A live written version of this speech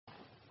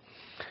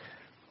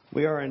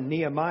We are in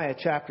Nehemiah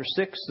chapter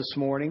 6 this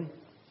morning.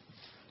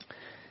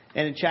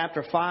 And in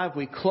chapter 5,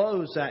 we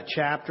close that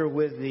chapter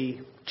with the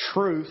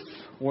truth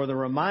or the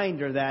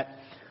reminder that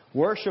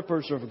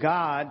worshipers of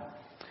God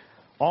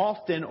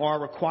often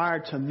are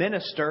required to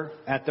minister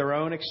at their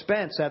own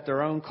expense, at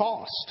their own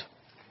cost.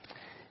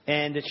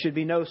 And it should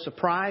be no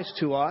surprise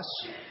to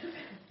us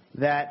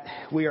that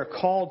we are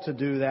called to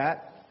do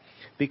that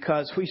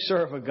because we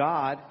serve a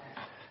God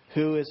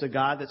who is a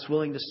God that's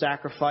willing to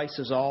sacrifice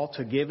His all,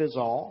 to give His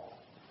all,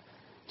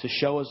 to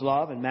show His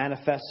love and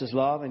manifest His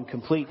love and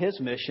complete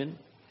His mission.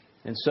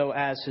 And so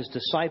as His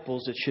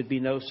disciples, it should be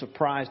no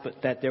surprise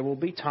but that there will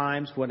be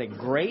times when a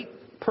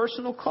great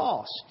personal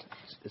cost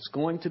is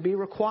going to be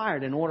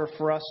required in order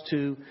for us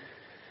to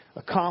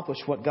accomplish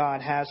what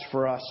God has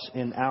for us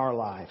in our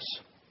lives.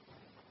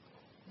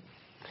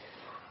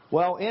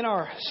 Well, in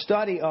our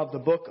study of the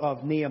book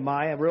of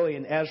Nehemiah, really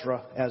in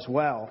Ezra as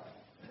well,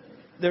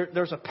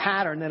 there's a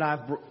pattern that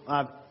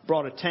I've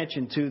brought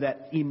attention to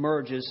that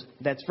emerges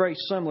that's very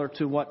similar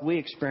to what we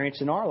experience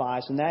in our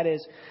lives, and that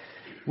is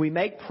we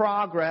make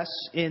progress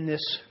in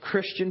this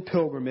Christian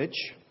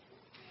pilgrimage,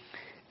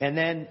 and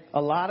then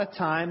a lot of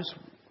times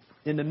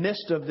in the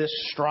midst of this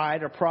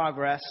stride or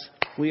progress,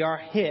 we are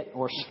hit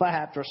or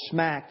slapped or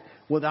smacked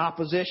with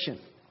opposition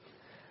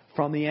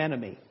from the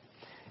enemy.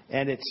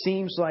 And it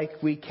seems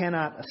like we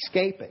cannot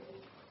escape it.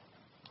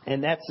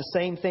 And that's the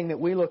same thing that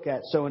we look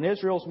at. So in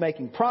Israel's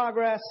making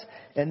progress,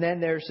 and then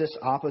there's this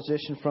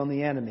opposition from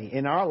the enemy.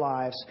 In our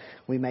lives,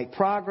 we make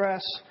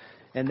progress,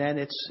 and then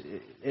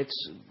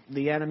it's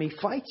the enemy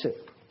fights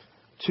it,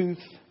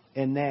 tooth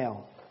and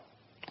nail.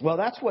 Well,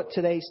 that's what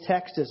today's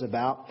text is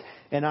about,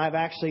 and I've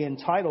actually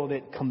entitled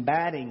it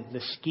 "Combating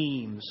the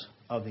Schemes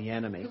of the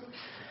Enemy."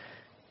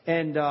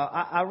 And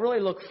I really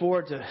look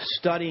forward to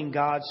studying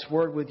God's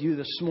Word with you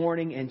this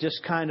morning and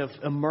just kind of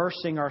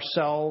immersing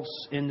ourselves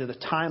into the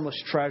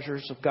timeless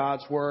treasures of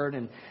God's Word.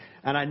 And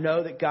I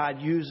know that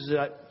God uses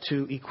it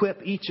to equip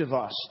each of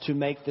us to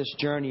make this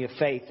journey of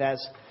faith.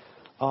 As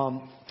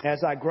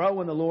I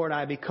grow in the Lord,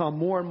 I become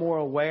more and more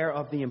aware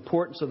of the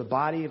importance of the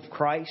body of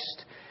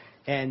Christ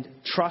and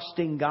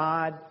trusting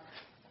God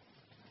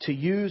to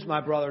use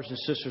my brothers and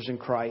sisters in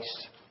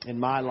Christ in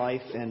my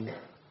life and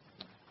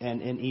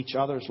in each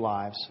other's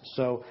lives.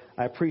 So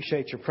I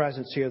appreciate your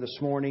presence here this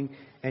morning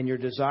and your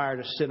desire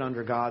to sit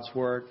under God's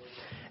Word.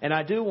 And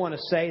I do want to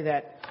say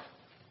that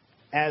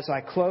as I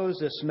close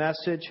this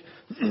message,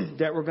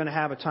 that we're going to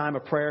have a time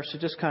of prayer. So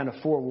just kind of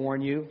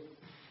forewarn you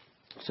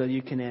so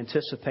you can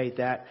anticipate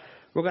that.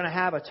 We're going to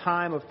have a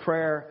time of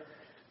prayer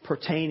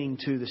pertaining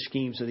to the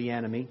schemes of the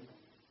enemy.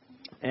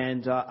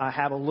 And I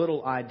have a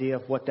little idea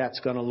of what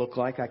that's going to look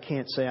like. I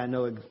can't say I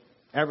know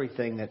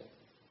everything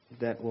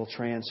that will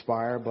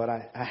transpire, but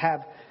I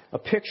have a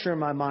picture in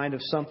my mind of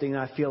something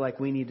I feel like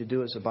we need to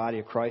do as a body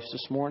of Christ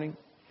this morning.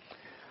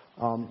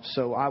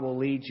 So I will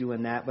lead you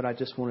in that, but I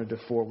just wanted to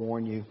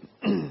forewarn you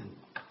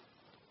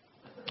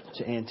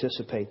to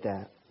anticipate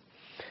that.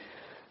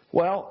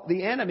 Well,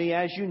 the enemy,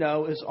 as you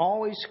know, is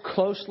always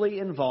closely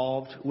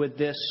involved with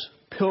this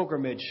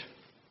pilgrimage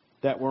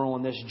that we're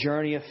on, this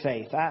journey of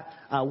faith.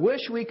 I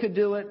wish we could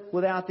do it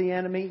without the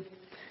enemy.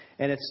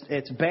 And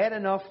it's bad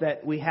enough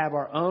that we have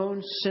our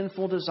own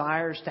sinful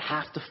desires to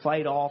have to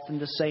fight off and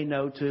to say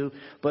no to.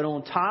 But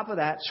on top of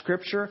that,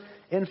 Scripture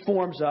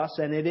informs us,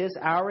 and it is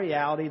our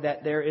reality,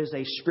 that there is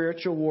a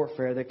spiritual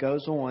warfare that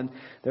goes on.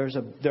 There's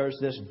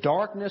this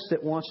darkness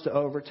that wants to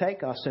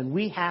overtake us, and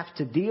we have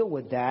to deal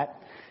with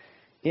that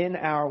in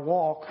our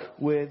walk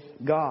with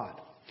God.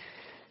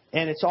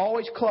 And it's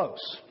always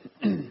close.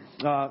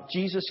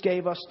 Jesus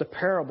gave us the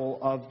parable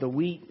of the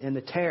wheat and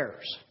the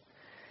tares.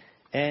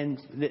 And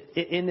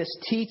in this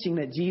teaching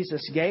that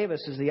Jesus gave us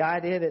is the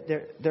idea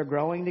that they're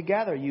growing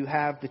together. You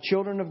have the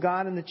children of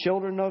God and the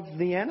children of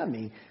the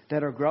enemy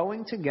that are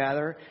growing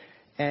together,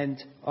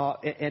 and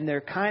they're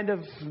kind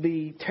of,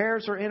 the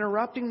tares are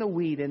interrupting the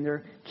wheat, and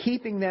they're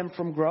keeping them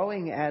from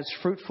growing as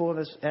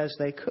fruitful as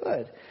they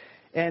could.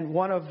 And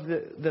one of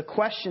the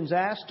questions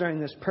asked during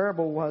this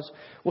parable was,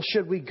 well,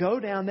 should we go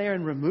down there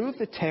and remove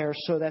the tares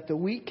so that the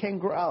wheat can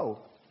grow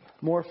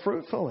more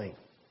fruitfully?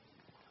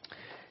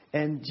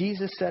 And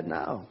Jesus said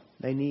no,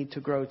 they need to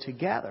grow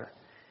together.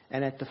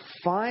 And at the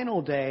final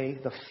day,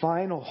 the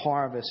final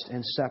harvest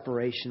and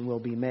separation will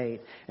be made.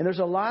 And there's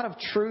a lot of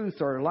truth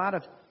or a lot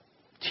of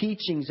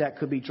teachings that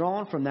could be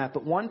drawn from that.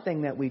 But one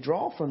thing that we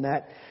draw from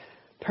that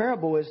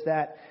parable is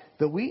that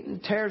the wheat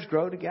and tares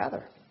grow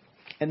together.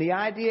 And the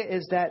idea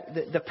is that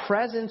the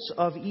presence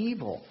of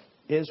evil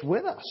is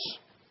with us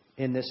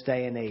in this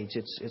day and age.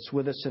 It's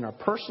with us in our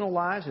personal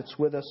lives. It's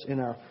with us in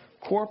our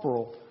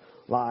corporal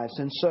lives.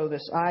 And so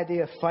this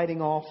idea of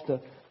fighting off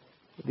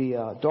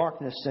the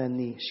darkness and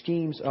the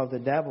schemes of the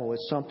devil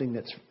is something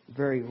that's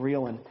very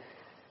real and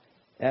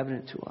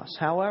evident to us.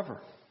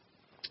 However,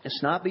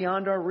 it's not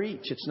beyond our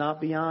reach. It's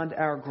not beyond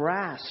our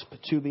grasp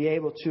to be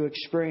able to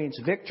experience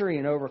victory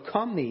and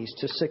overcome these,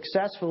 to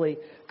successfully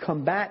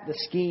combat the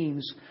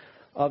schemes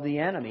of the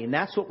enemy. And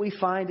that's what we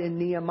find in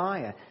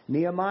Nehemiah.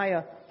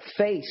 Nehemiah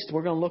faced,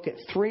 we're going to look at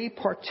 3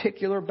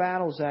 particular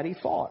battles that he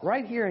fought.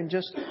 Right here in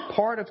just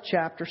part of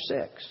chapter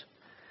 6.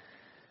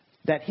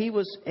 That he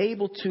was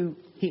able to,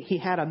 he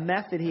had a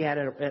method, he had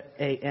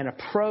an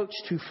approach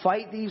to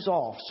fight these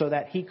off so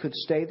that he could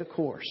stay the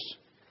course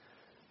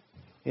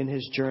in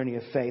his journey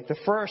of faith. The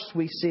first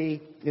we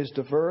see is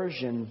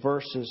diversion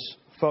versus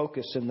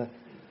focus in the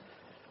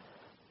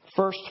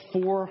first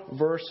 4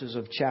 verses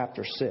of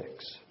chapter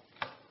 6.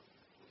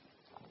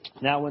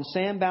 Now when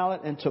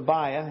Sanballat and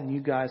Tobiah, and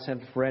you guys have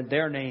read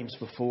their names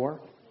before,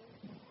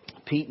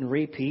 Pete and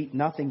repeat,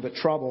 nothing but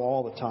trouble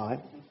all the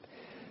time.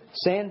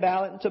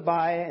 Sanballat and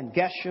Tobiah and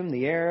Geshem,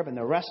 the Arab, and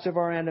the rest of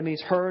our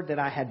enemies heard that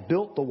I had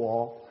built the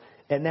wall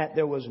and that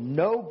there was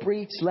no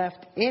breach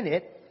left in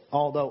it,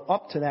 although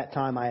up to that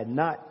time I had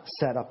not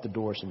set up the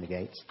doors and the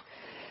gates.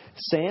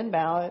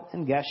 Sanballat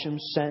and Geshem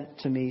sent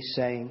to me,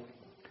 saying,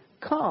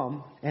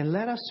 Come and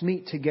let us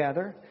meet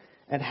together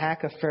at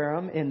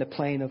Hakkephirim in the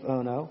plain of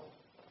Ono.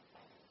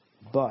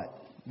 But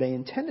they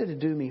intended to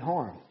do me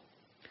harm.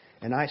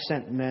 And I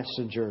sent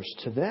messengers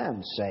to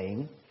them,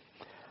 saying,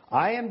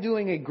 I am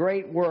doing a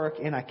great work,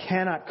 and I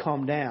cannot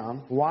come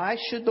down. Why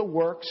should the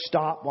work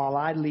stop while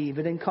I leave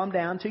it and come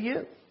down to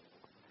you?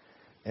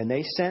 And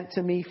they sent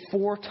to me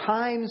 4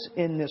 times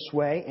in this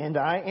way, and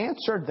I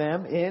answered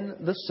them in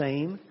the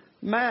same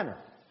manner.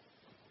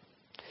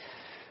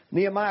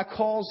 Nehemiah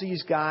calls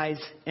these guys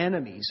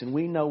enemies, and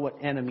we know what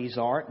enemies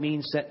are. It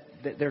means that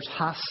there's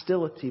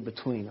hostility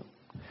between them.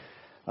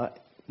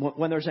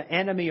 When there's an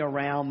enemy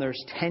around,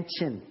 there's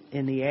tension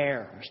in the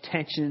air. There's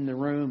tension in the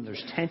room.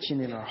 There's tension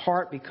in our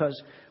heart because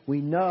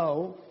we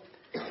know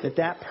that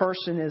that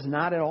person is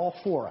not at all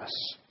for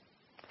us.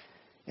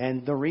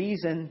 And the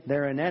reason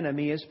they're an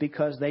enemy is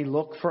because they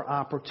look for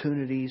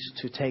opportunities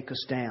to take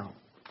us down,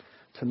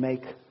 to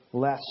make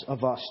less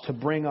of us, to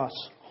bring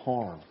us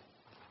harm.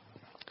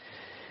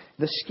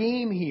 The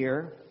scheme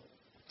here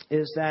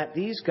is that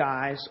these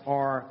guys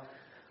are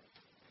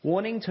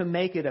wanting to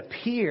make it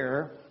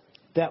appear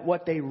that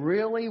what they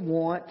really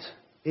want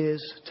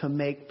is to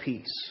make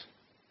peace.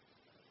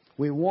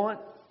 We want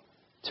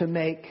to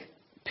make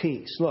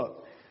peace.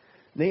 Look,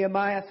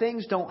 Nehemiah,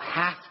 things don't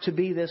have to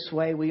be this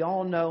way. We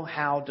all know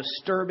how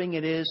disturbing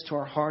it is to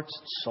our hearts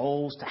and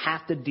souls to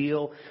have to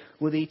deal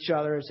with each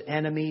other as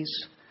enemies.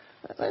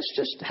 Let's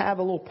just have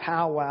a little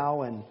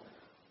powwow and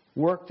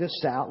work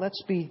this out.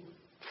 Let's be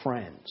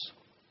friends.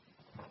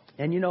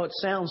 And you know, it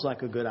sounds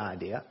like a good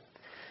idea.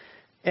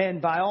 And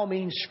by all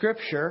means,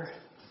 Scripture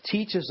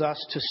teaches us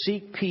to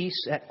seek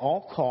peace at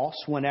all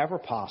costs whenever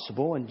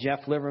possible. And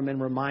Jeff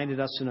Liverman reminded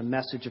us in a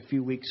message a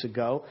few weeks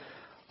ago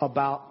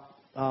about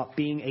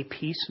being a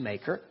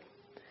peacemaker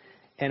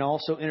and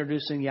also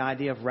introducing the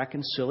idea of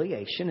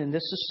reconciliation. And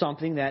this is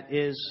something that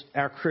is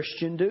our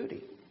Christian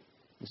duty,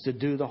 is to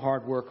do the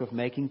hard work of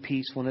making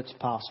peace when it's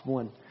possible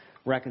and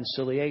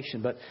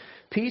reconciliation. But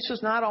peace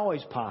is not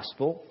always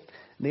possible.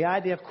 The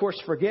idea, of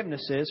course,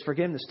 forgiveness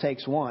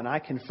takes one. I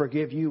can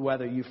forgive you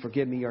whether you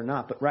forgive me or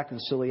not. But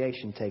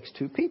reconciliation takes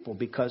 2 people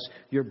because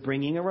you're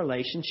bringing a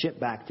relationship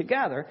back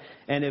together.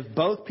 And if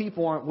both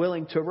people aren't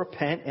willing to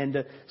repent and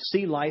to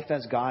see life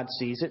as God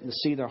sees it and to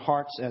see their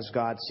hearts as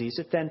God sees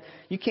it, then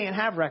you can't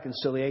have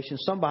reconciliation.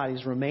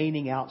 Somebody's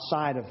remaining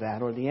outside of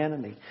that, or the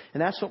enemy.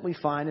 And that's what we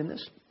find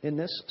in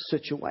this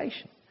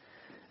situation.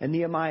 And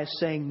Nehemiah is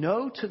saying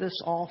no to this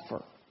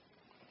offer.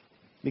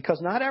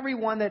 Because not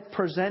everyone that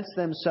presents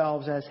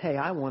themselves as, hey,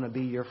 I want to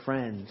be your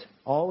friend,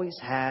 always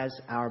has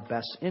our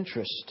best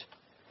interest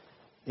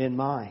in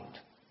mind.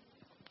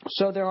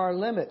 So there are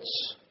limits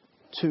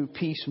to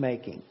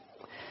peacemaking.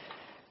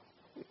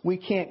 We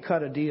can't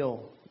cut a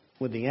deal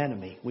with the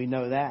enemy. We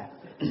know that.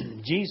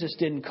 Jesus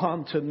didn't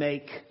come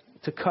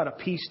to cut a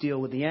peace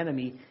deal with the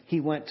enemy. He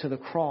went to the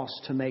cross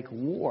to make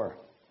war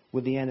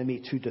with the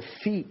enemy, to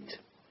defeat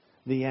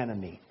the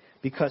enemy.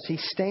 Because he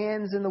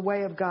stands in the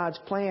way of God's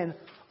plan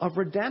of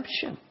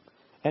redemption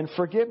and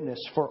forgiveness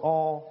for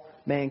all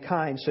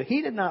mankind. So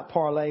he did not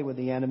parley with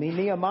the enemy.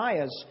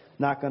 Nehemiah's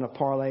not going to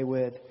parley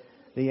with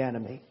the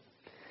enemy.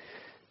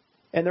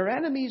 And they're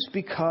enemies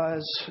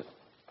because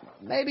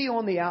maybe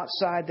on the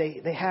outside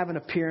they have an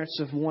appearance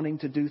of wanting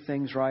to do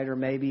things right, or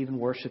maybe even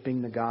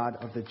worshiping the God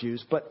of the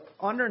Jews. But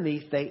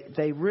underneath,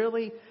 they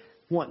really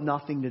want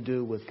nothing to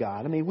do with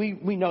God. I mean,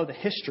 we know the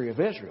history of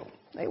Israel.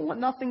 They want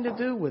nothing to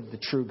do with the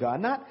true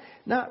God,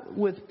 not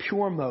with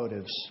pure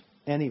motives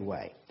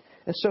anyway.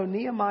 And so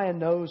Nehemiah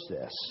knows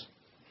this.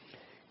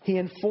 He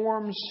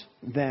informs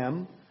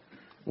them,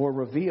 or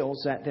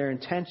reveals, that their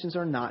intentions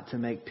are not to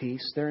make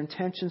peace. Their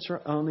intentions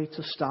are only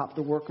to stop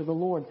the work of the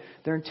Lord.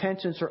 Their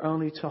intentions are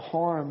only to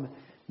harm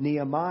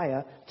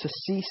Nehemiah, to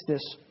cease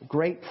this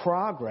great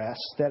progress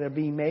that are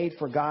being made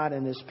for God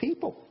and His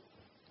people.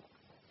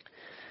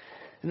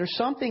 And there's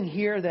something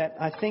here that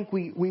I think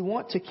we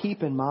want to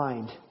keep in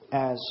mind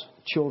as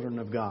children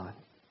of God.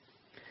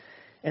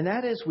 And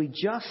that is, we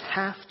just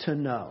have to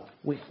know.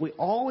 We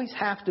always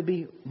have to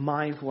be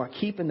mindful, or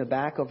keep in the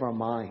back of our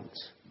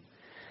minds,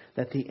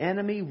 that the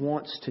enemy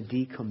wants to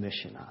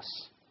decommission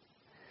us.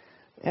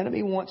 The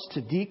enemy wants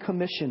to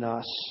decommission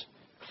us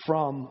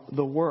from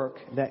the work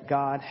that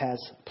God has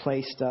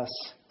placed us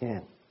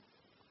in.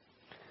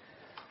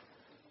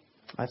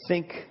 I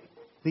think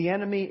the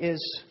enemy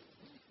is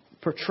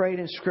portrayed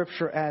in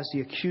Scripture as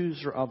the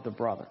accuser of the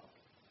brother.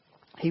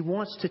 He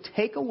wants to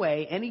take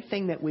away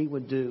anything that we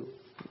would do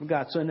for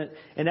God. So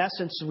in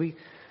essence,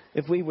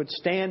 if we would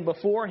stand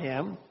before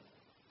Him,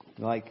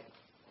 like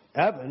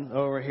Evan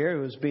over here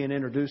who was being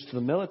introduced to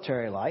the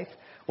military life,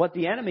 what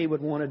the enemy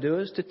would want to do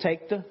is to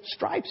take the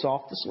stripes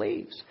off the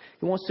sleeves.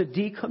 He wants to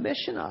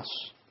decommission us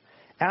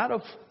out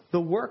of the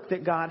work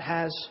that God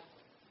has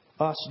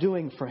us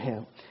doing for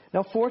Him.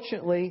 Now,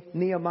 fortunately,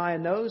 Nehemiah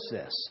knows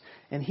this,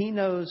 and he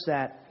knows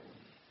that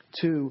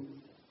to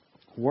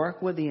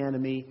work with the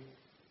enemy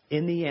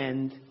in the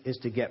end is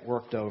to get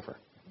worked over.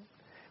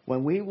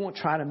 When we won't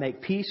try to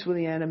make peace with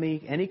the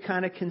enemy, any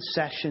kind of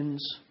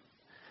concessions,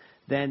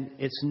 then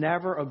it's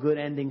never a good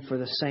ending for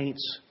the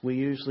saints. We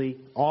usually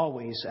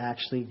always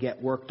actually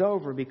get worked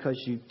over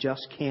because you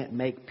just can't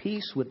make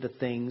peace with the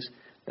things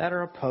that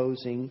are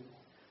opposing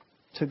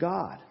to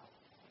God.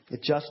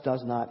 It just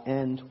does not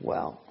end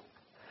well.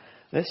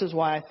 This is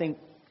why I think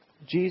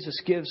Jesus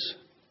gives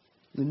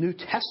the New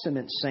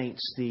Testament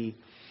saints the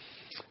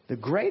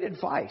great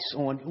advice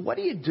on what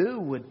do you do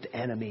with the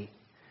enemy.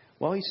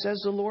 Well, He says,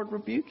 the Lord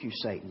rebuke you,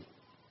 Satan.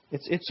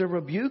 It's a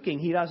rebuking.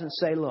 He doesn't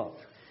say, look,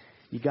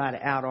 you got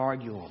to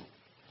out-argue him.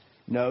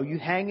 No, you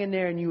hang in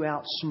there and you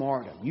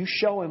outsmart him. You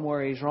show him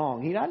where he's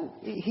wrong.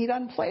 He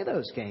doesn't play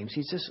those games.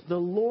 He says, the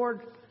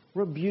Lord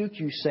rebuke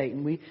you,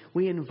 Satan.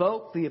 We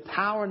invoke the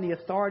power and the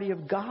authority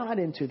of God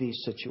into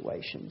these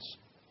situations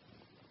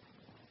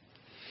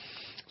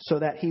so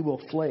that he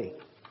will flee.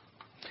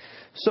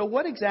 So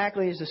what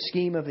exactly is the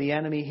scheme of the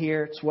enemy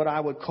here? It's what I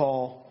would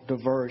call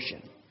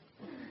diversion.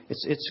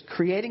 It's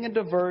creating a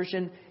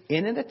diversion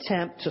in an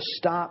attempt to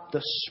stop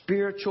the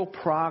spiritual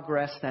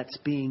progress that's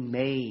being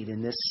made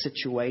in this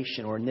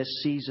situation or in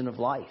this season of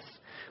life,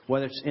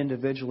 whether it's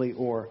individually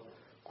or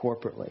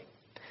corporately.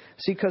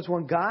 See, because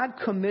when God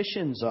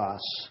commissions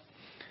us,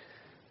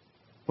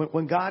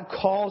 when God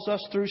calls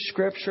us through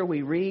Scripture,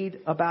 we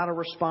read about a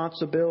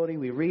responsibility,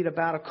 we read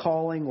about a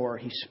calling, or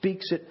He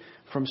speaks it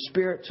from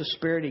spirit to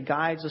spirit. He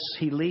guides us,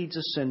 He leads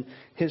us in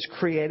His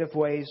creative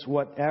ways,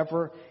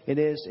 whatever it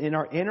is. In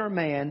our inner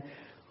man,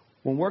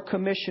 when we're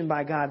commissioned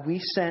by God, we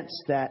sense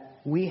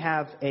that we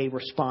have a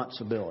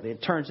responsibility.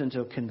 It turns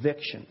into a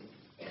conviction.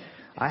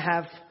 I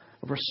have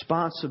a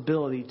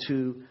responsibility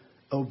to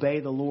obey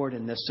the Lord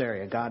in this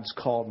area. God's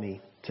called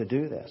me to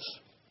do this.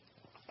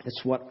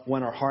 It's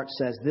when our heart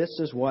says, this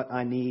is what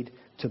I need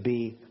to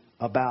be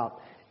about,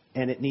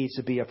 and it needs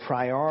to be a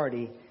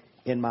priority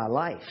in my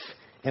life.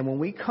 And when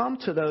we come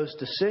to those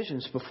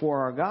decisions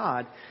before our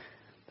God,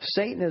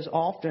 Satan is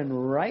often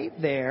right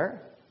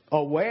there,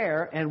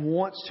 aware, and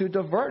wants to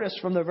divert us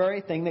from the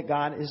very thing that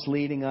God is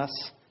leading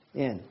us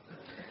in.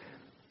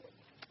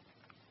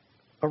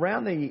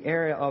 Around the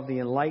area of the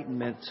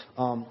Enlightenment,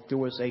 there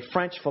was a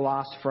French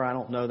philosopher, I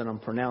don't know that I'm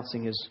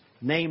pronouncing his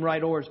name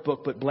right or his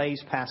book, but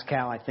Blaise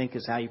Pascal, I think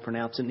is how you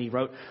pronounce it. And he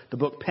wrote the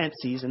book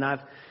Pensies, and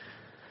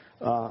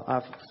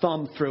I've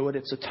thumbed through it.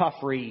 It's a tough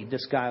read.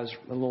 This guy was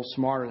a little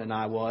smarter than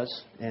I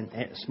was and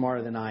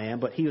smarter than I am.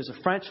 But he was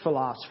a French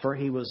philosopher.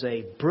 He was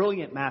a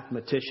brilliant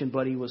mathematician,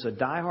 but he was a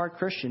diehard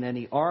Christian, and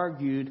he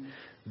argued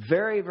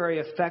very, very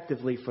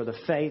effectively for the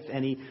faith.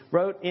 And he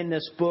wrote in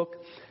this book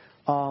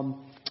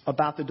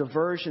about the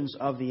diversions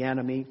of the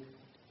enemy.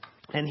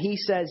 And he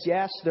says,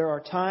 yes, there are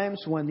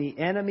times when the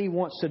enemy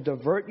wants to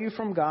divert you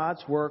from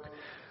God's work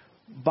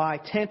by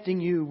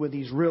tempting you with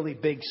these really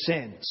big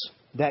sins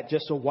that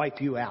just will wipe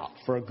you out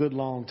for a good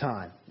long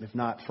time, if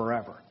not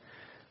forever,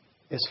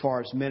 as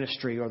far as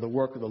ministry or the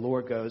work of the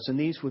Lord goes. And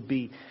these would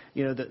be,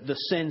 the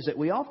sins that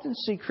we often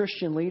see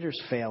Christian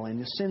leaders fail in,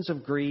 the sins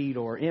of greed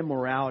or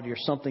immorality or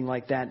something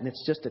like that. And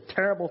it's just a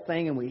terrible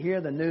thing, and we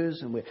hear the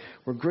news, and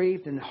we're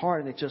grieved in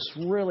heart, and it just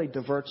really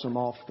diverts them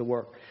off the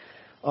work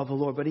of the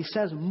Lord. But he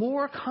says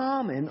more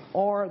common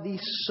are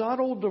these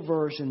subtle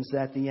diversions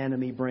that the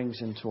enemy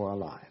brings into our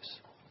lives.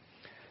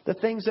 The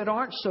things that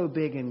aren't so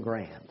big and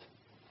grand.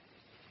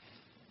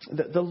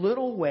 The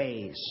little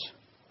ways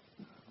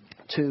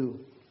to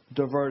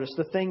divert us.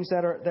 The things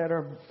that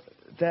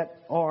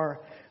are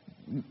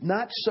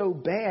not so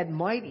bad,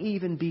 might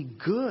even be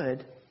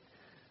good,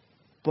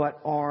 but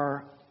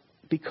are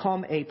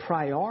become a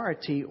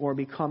priority or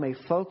become a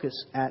focus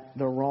at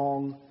the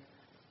wrong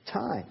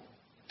time.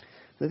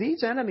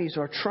 These enemies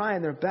are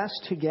trying their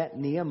best to get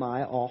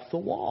Nehemiah off the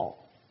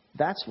wall.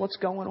 That's what's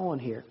going on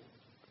here.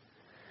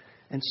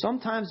 And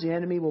sometimes the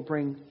enemy will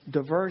bring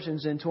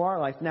diversions into our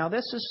life. Now,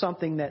 this is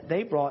something that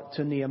they brought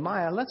to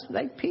Nehemiah. Let's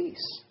make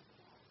peace.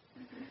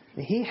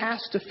 He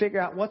has to figure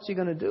out what's he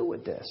going to do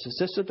with this. Is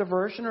this a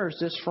diversion or is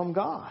this from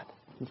God?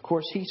 Of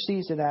course, he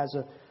sees it as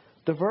a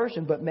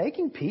diversion. But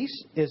making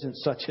peace isn't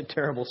such a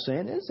terrible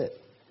sin, is it?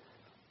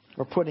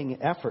 Or putting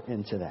effort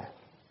into that.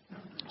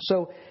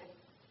 So,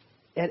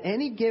 at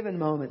any given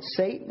moment,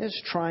 Satan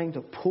is trying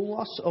to pull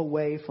us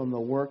away from the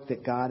work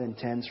that God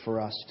intends for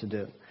us to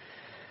do.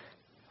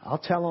 I'll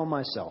tell on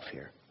myself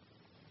here.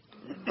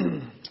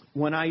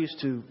 when I used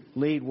to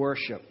lead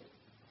worship,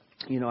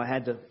 I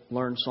had to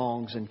learn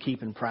songs and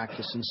keep in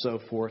practice and so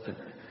forth.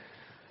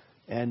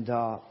 And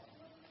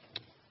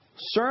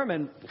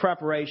sermon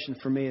preparation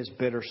for me is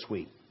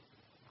bittersweet.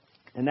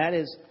 And that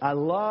is, I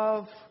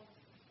don't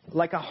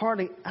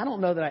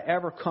know that I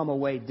ever come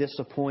away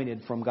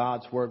disappointed from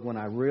God's Word when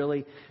I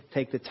really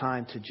take the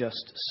time to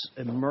just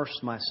immerse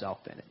myself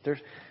in it.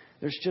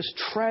 There's just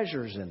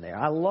treasures in there.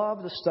 I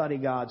love to study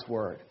God's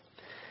Word.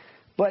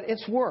 But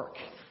it's work.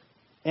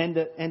 And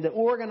to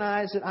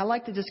organize it, I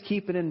like to just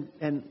keep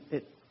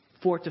it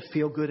for it to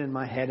feel good in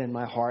my head and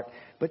my heart.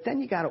 But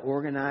then you got to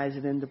organize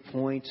it into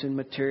points and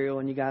material,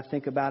 and you got to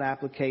think about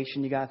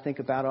application. You got to think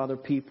about other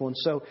people. And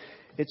so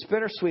it's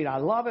bittersweet. I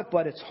love it,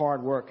 but it's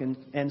hard work.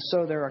 And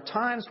so there are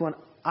times when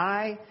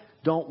I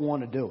don't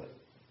want to do it.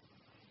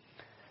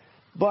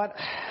 But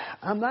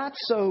I'm not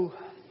so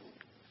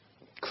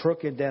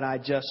crooked that I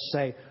just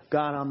say,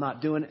 God, I'm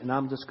not doing it, and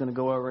I'm just going to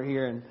go over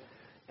here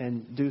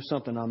and do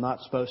something I'm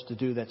not supposed to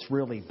do that's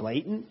really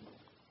blatant.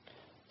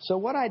 So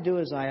what I do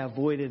is I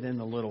avoid it in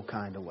the little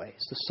kind of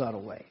ways, the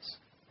subtle ways.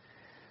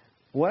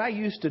 What I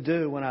used to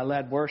do when I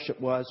led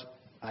worship was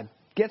I'd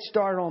get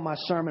started on my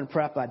sermon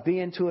prep. I'd be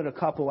into it a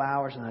couple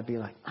hours, and I'd be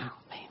like, oh,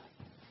 man,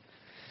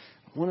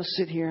 I don't want to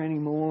sit here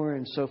anymore,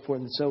 and so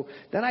forth. And so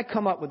then I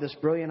come up with this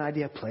brilliant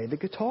idea, play the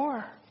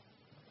guitar.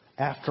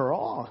 After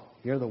all,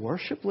 you're the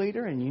worship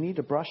leader, and you need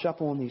to brush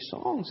up on these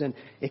songs, and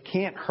it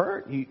can't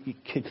hurt. You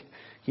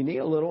need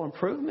a little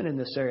improvement in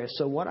this area.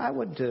 So what I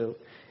would do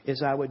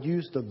is I would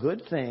use the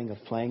good thing of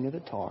playing the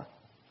guitar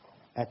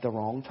at the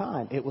wrong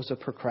time. It was a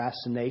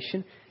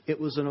procrastination. It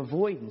was an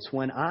avoidance.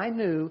 When I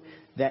knew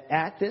that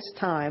at this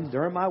time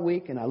during my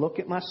week, and I look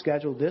at my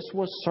schedule, this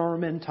was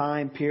sermon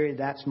time period,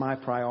 that's my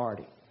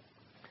priority.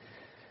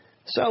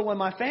 So when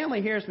my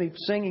family hears me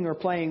singing or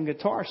playing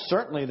guitar,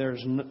 certainly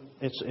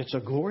it's a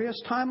glorious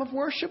time of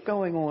worship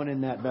going on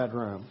in that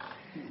bedroom.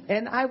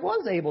 And I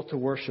was able to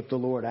worship the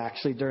Lord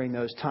actually during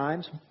those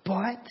times,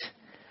 but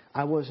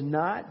I was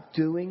not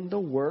doing the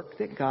work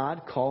that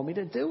God called me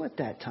to do at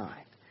that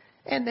time.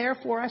 And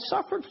therefore I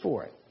suffered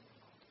for it.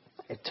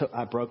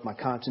 I broke my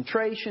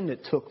concentration.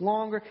 It took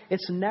longer.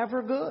 It's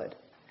never good.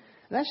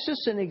 That's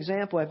just an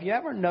example. Have you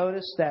ever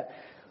noticed that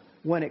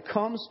when it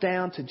comes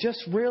down to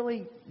just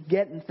really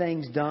getting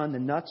things done, the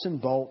nuts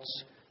and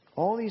bolts,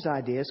 all these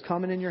ideas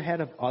coming in your head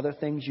of other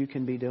things you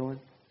can be doing,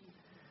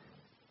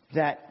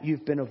 that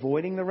you've been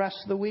avoiding the rest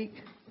of the week?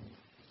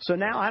 So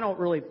now I don't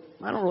really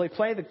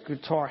play the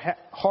guitar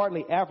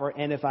hardly ever,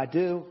 and if I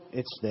do,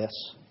 it's this.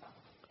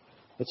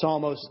 It's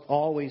almost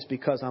always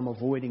because I'm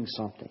avoiding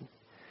something.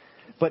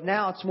 But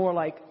now it's more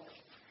like,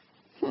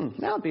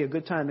 now would be a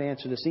good time to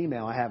answer this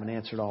email I haven't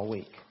answered all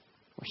week.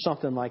 Or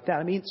something like that.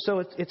 I mean, so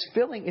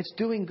it's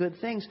doing good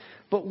things.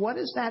 But what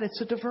is that?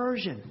 It's a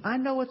diversion. I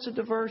know it's a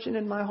diversion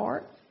in my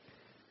heart.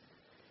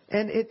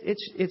 And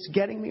it's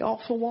getting me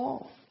off the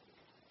wall.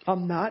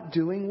 I'm not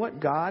doing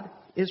what God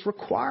is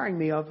requiring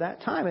me of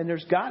that time. And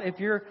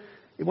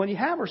when you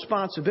have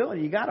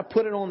responsibility, you got to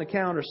put it on the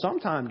calendar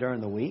sometime during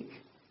the week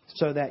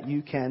so that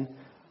you can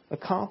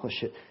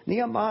accomplish it.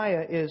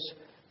 Nehemiah is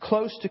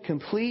close to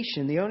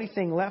completion. The only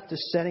thing left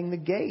is setting the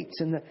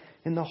gates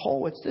in the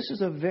hole. This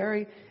is a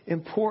very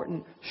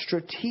important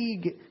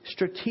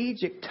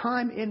strategic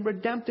time in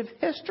redemptive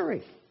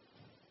history.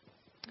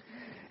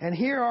 And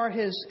here are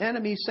his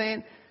enemies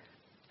saying,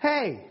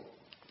 hey,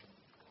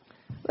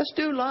 let's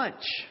do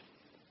lunch.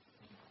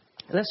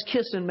 Let's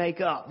kiss and make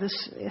up.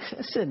 This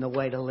isn't the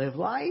way to live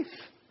life.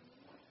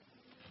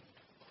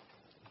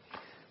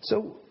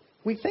 So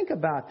we think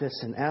about this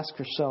and ask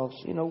ourselves,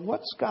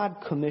 what's God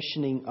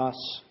commissioning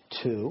us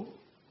to?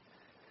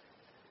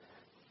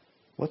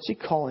 What's He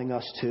calling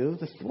us to?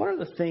 What are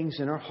the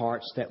things in our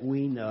hearts that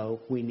we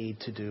know we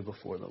need to do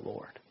before the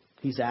Lord?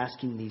 He's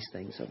asking these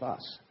things of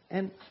us.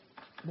 And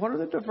what are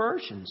the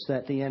diversions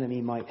that the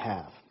enemy might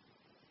have?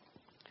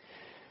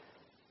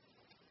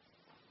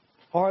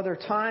 Are there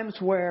times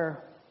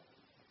where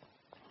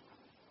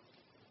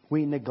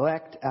we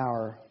neglect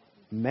our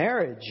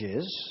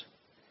marriages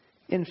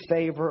in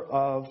favor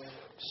of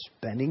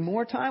spending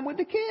more time with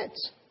the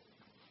kids?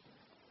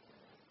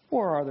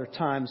 Or are there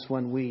times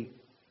when we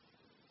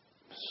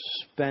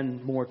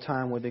spend more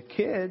time with the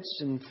kids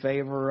in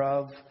favor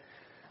of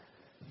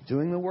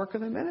doing the work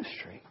of the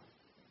ministry?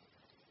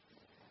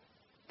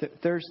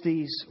 There's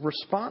these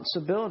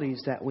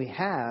responsibilities that we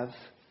have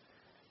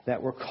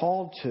that we're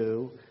called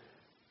to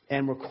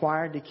and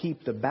required to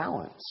keep the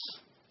balance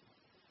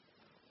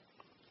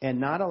and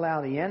not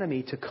allow the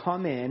enemy to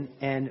come in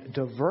and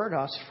divert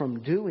us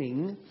from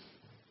doing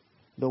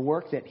the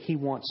work that he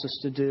wants us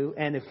to do.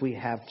 And if we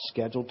have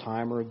scheduled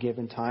time or a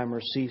given time or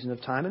a season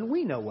of time, and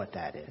we know what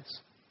that is,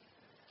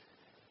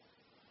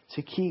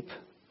 to keep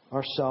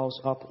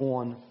ourselves up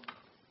on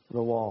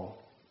the wall.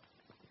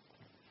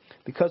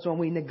 Because when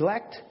we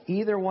neglect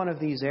either one of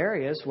these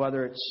areas,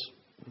 whether it's,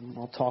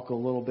 I'll talk a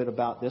little bit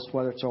about this,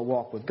 whether it's our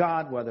walk with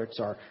God, whether it's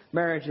our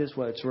marriages,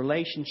 whether it's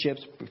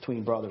relationships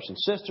between brothers and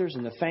sisters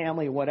in the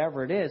family,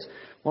 whatever it is,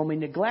 when we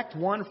neglect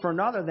one for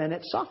another, then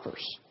it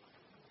suffers.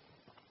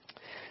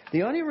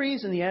 The only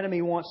reason the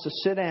enemy wants to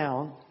sit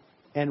down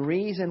and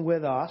reason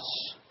with us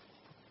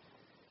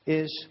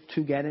is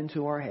to get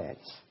into our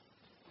heads.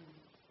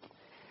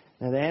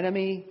 Now, the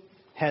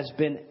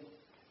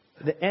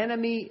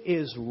enemy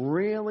is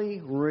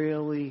really,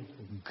 really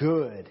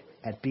good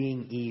at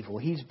being evil.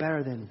 He's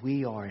better than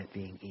we are at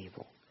being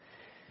evil.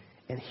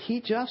 And he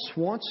just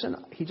wants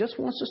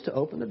us to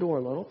open the door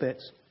a little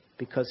bit,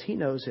 because he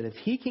knows that if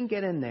he can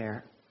get in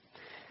there,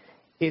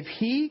 if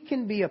he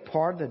can be a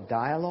part of the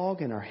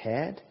dialogue in our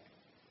head,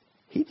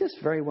 he just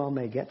very well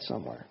may get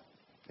somewhere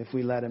if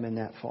we let him in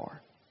that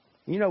far.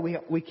 You know,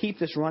 we keep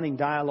this running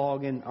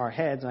dialogue in our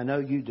heads. I know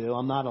you do.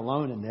 I'm not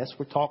alone in this.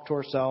 We talk to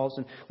ourselves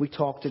and we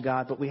talk to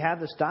God, but we have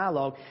this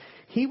dialogue.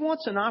 He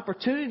wants an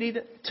opportunity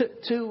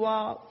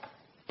to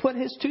put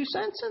his 2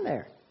 cents in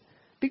there,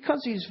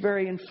 because he's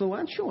very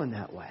influential in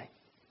that way.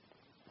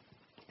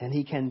 And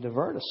he can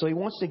divert us. So he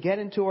wants to get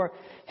into our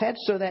heads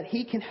so that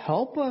he can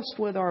help us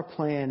with our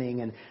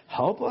planning and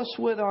help us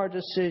with our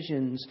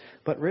decisions.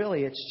 But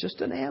really, it's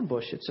just an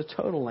ambush. It's a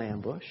total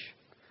ambush.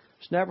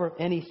 There's never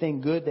anything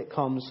good that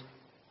comes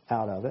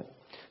out of it.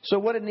 So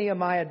what did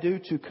Nehemiah do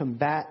to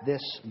combat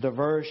this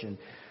diversion?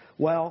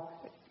 Well,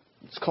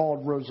 it's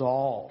called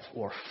resolve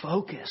or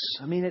focus.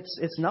 I mean,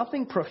 it's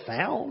nothing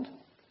profound.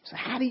 So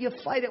how do you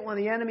fight it when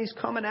the enemy's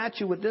coming at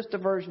you with this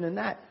diversion and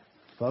that?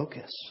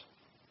 Focus.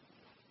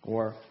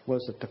 Or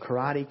was it the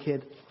Karate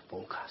Kid?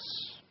 Focus.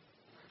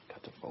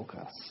 Got to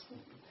focus.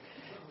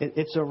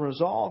 It's a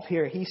resolve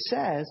here. He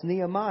says,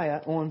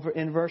 Nehemiah,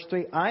 in verse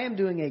 3, I am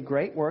doing a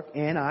great work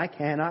and I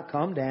cannot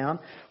come down.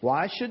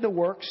 Why should the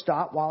work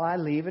stop while I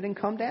leave it and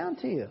come down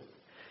to you?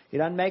 He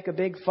doesn't make a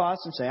big fuss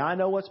and say, I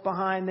know what's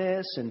behind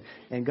this,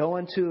 and go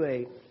into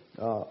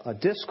a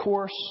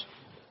discourse.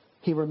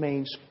 He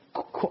remains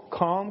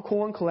calm,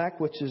 cool, and collect,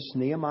 which is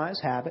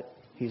Nehemiah's habit.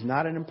 He's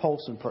not an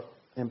impulsive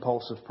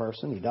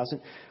person. He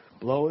doesn't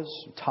blow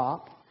his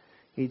top.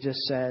 He just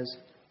says,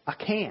 I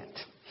can't.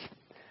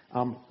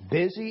 I'm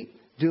busy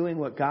doing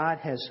what God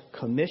has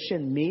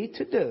commissioned me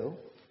to do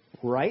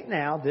right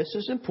now. This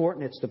is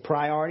important. It's the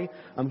priority.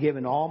 I'm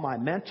giving all my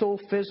mental,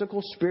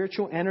 physical,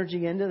 spiritual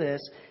energy into this,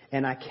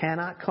 and I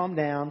cannot come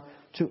down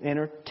to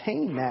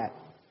entertain that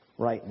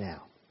right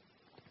now.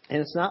 And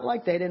it's not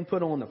like they didn't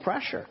put on the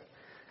pressure.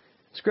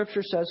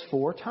 Scripture says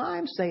 4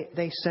 times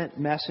they sent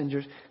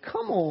messengers.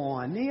 Come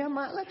on,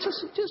 Nehemiah, let's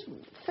just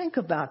think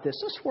about this.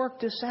 Let's work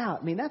this out.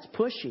 I mean, that's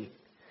pushy.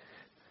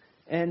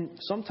 And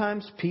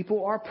sometimes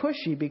people are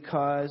pushy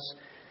because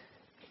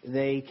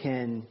they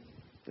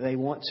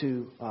want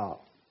to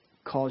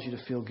cause you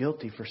to feel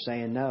guilty for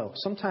saying no.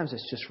 Sometimes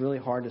it's just really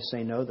hard to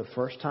say no the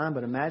first time,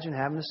 but imagine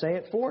having to say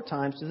it 4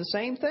 times to the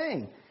same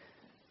thing.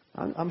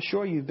 I'm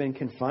sure you've been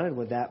confronted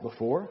with that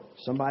before.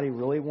 Somebody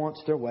really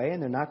wants their way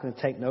and they're not going to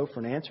take no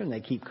for an answer, and they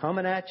keep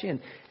coming at you, and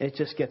it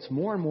just gets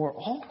more and more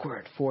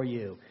awkward for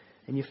you.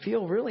 And you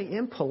feel really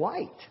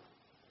impolite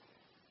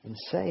in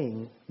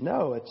saying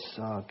no. It's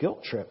a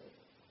guilt trip.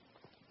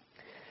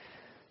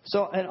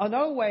 So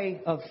another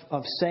way of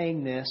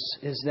saying this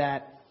is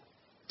that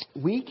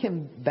we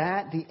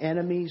combat the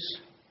enemy's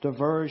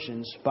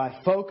diversions by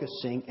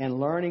focusing and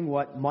learning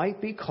what might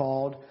be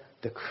called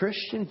the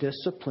Christian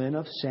discipline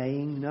of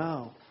saying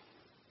no.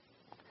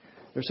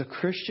 There's a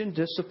Christian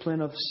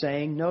discipline of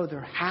saying no. There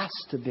has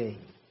to be.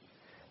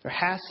 There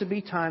has to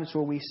be times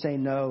where we say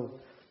no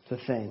to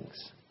things.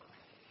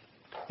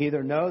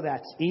 Either no,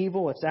 that's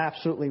evil, it's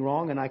absolutely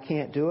wrong and I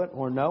can't do it,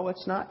 or no,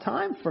 it's not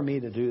time for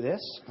me to do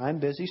this. I'm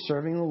busy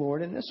serving the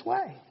Lord in this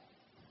way.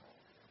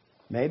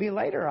 Maybe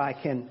later I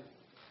can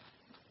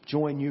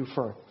join you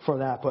for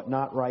that, but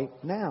not right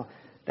now.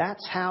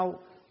 That's how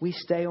we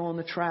stay on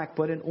the track.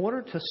 But in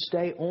order to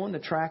stay on the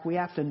track, we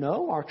have to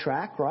know our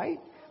track, right?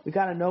 We've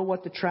got to know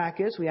what the track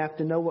is. We have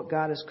to know what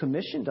God has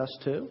commissioned us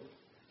to.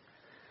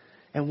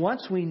 And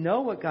once we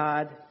know what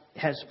God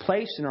has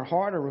placed in our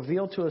heart or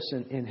revealed to us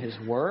in His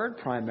Word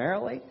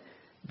primarily,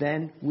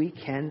 then we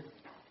can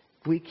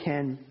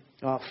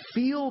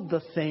field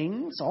the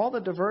things, all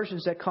the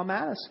diversions that come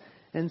at us,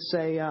 and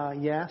say,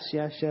 yes,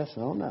 yes, yes,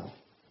 oh no.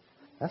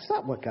 That's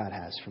not what God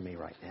has for me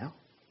right now.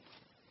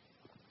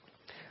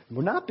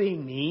 We're not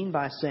being mean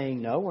by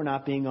saying no. We're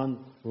not being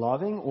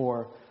unloving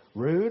or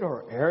rude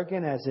or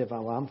arrogant as if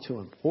I'm too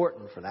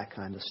important for that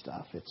kind of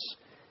stuff.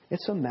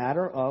 It's a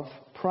matter of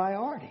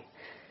priority.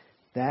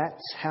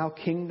 That's how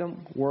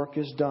kingdom work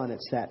is done.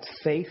 It's that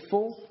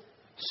faithful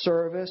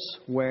service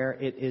where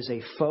it is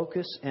a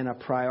focus and a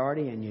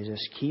priority, and you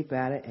just keep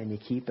at it and you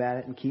keep at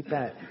it and keep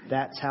at it.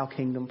 That's how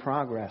kingdom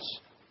progress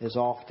is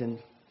often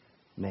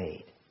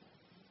made.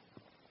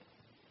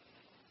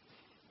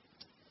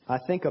 I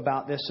think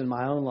about this in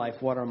my own life.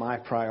 What are my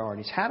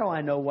priorities? How do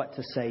I know what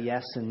to say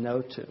yes and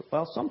no to?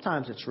 Well,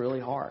 sometimes it's really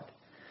hard.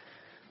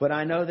 But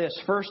I know this.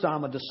 First,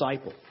 I'm a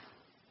disciple.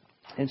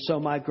 And so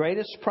my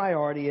greatest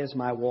priority is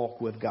my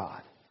walk with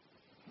God.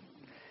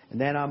 And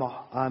then I'm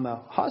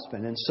a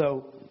husband. And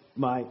so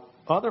my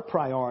other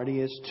priority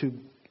is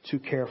to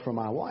care for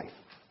my wife.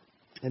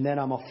 And then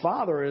I'm a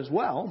father as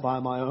well by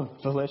my own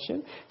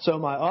volition. So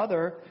my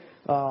other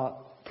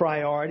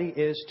priority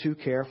is to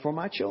care for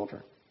my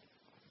children.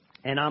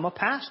 And I'm a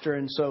pastor,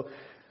 and so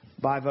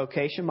by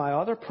vocation, my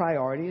other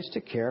priority is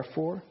to care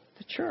for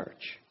the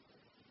church.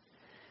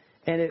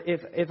 And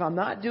if I'm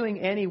not doing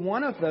any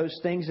one of those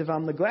things, if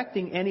I'm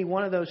neglecting any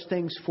one of those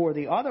things for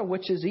the other,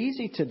 which is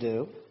easy to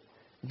do,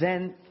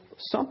 then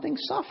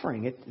something's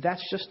suffering.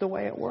 That's just the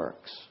way it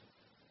works.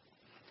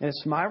 And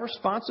it's my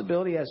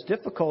responsibility, as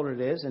difficult it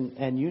is,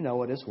 and you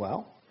know it as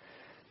well.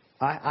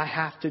 I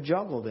have to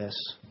juggle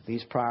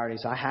these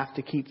priorities. I have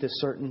to keep this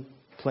certain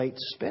plate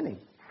spinning.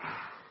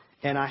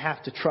 And I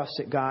have to trust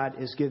that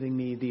God is giving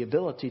me the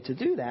ability to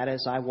do that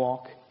as I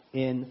walk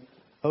in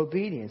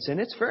obedience. And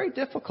it's very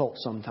difficult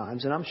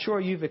sometimes, and I'm sure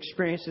you've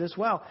experienced it as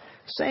well,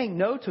 saying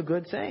no to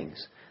good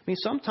things. I mean,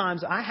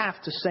 sometimes I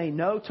have to say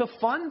no to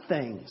fun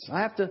things. I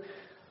have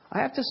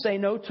to say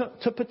no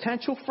to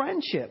potential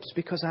friendships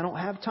because I don't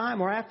have time,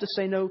 or I have to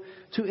say no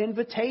to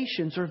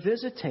invitations or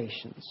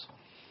visitations.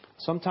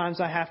 Sometimes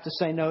I have to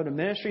say no to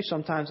ministry.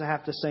 Sometimes I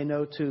have to say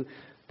no to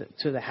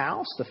the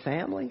house, the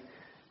family,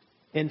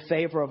 in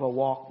favor of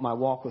my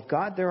walk with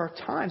God. There are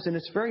times, and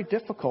it's very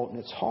difficult and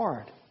it's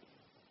hard.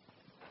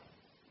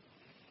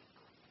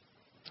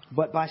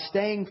 But by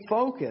staying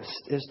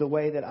focused is the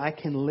way that I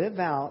can live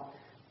out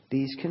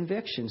these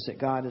convictions that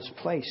God has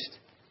placed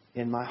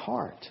in my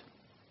heart.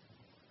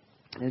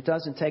 And it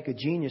doesn't take a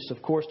genius,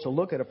 of course, to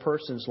look at a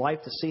person's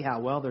life to see how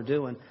well they're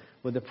doing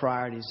with the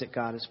priorities that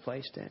God has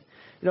placed in.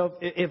 You know,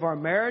 if our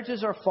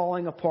marriages are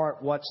falling apart,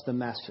 what's the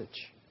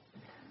message?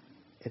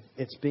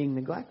 It's being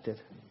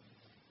neglected.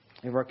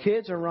 If our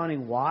kids are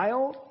running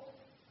wild,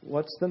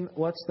 what's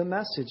the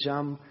message?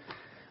 I'm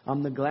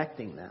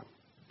neglecting them.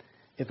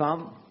 If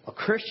I'm a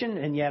Christian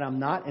and yet I'm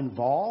not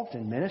involved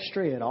in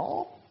ministry at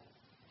all,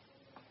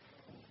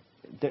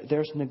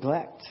 there's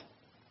neglect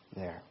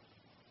there.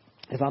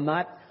 If I'm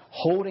not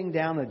holding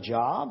down a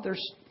job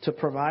to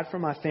provide for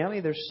my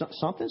family,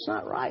 something's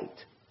not right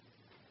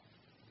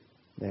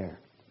there.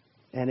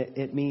 And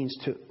it means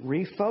to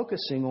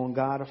refocusing on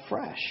God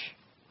afresh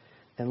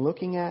and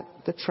looking at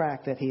the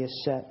track that He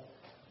has set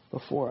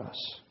before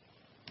us.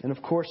 And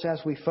of course,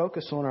 as we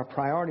focus on our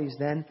priorities,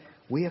 then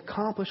we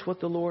accomplish what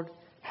the Lord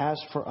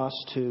has for us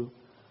to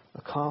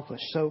accomplish.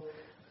 So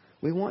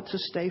we want to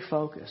stay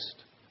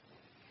focused.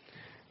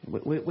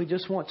 We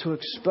just want to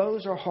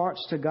expose our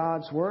hearts to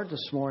God's Word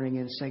this morning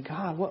and say,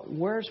 God,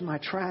 where's my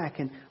track?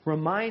 And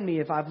remind me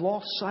if I've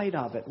lost sight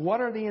of it. What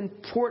are the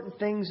important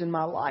things in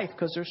my life?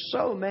 Because there's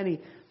so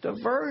many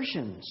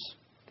diversions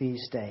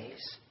these days.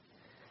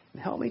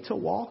 And help me to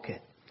walk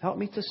it. Help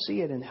me to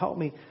see it, and help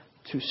me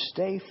to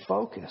stay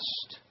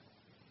focused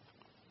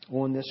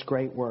on this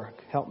great work.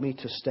 Help me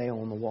to stay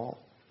on the wall.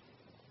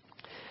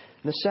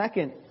 The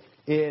second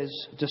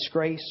is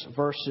disgrace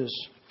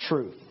versus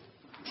truth,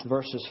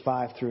 verses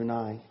 5 through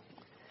 9.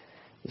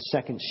 The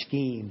second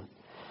scheme.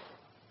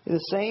 In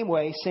the same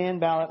way,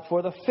 Sanballat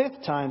for the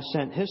 5th time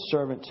sent his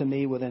servant to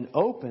me with an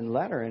open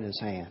letter in his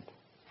hand.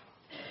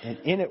 And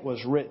in it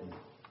was written,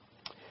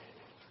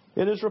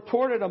 "It is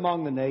reported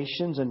among the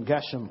nations, and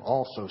Geshem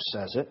also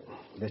says it,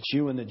 that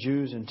you and the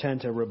Jews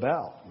intend to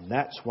rebel, and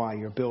that's why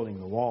you're building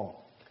the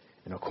wall.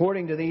 And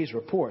according to these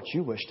reports,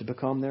 you wish to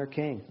become their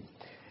king.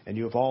 And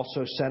you have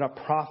also set up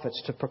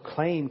prophets to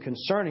proclaim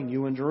concerning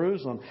you in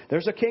Jerusalem,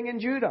 there's a king in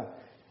Judah.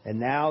 And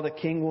now the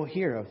king will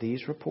hear of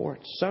these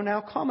reports. So now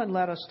come and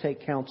let us take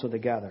counsel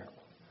together."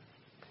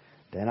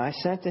 Then I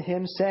sent to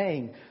him,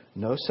 saying,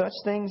 "No such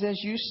things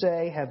as you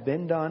say have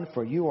been done,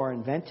 for you are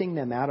inventing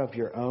them out of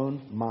your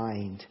own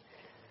mind."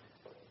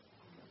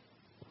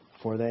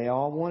 For they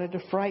all wanted to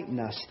frighten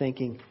us,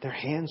 thinking their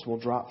hands will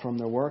drop from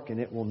their work and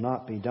it will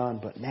not be done.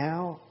 But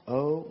now,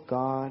 O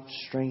God,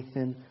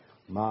 strengthen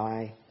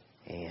my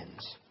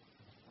hands.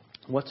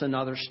 What's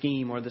another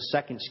scheme, or the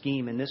second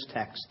scheme in this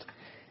text,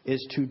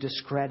 is to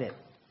discredit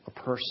a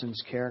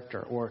person's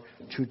character, or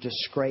to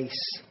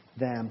disgrace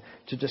them,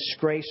 to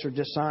disgrace or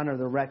dishonor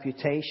the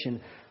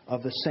reputation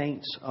of the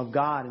saints of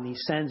God. And he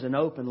sends an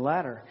open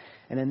letter.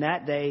 And in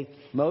that day,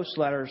 most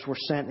letters were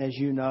sent, as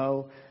you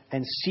know,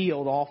 and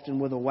sealed, often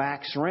with a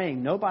wax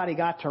ring. Nobody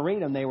got to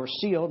read them. They were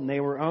sealed, and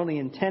they were only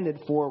intended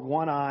for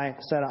one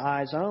set of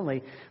eyes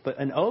only. But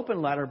an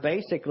open letter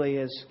basically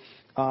is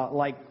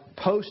like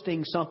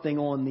posting something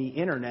on the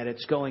internet.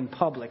 It's going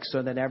public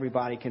so that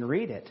everybody can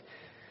read it.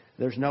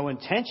 There's no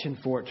intention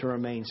for it to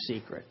remain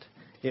secret.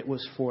 It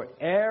was for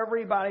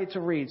everybody to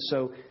read.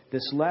 So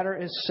this letter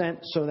is sent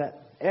so that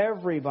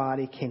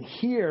everybody can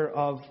hear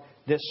of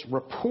this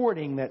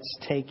reporting that's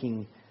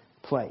taking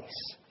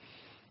place.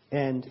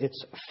 And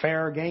it's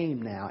fair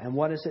game now. And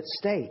what does it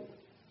state?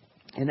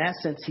 In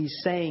essence,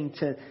 he's saying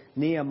to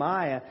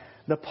Nehemiah,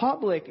 the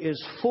public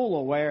is full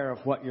aware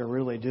of what you're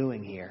really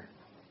doing here.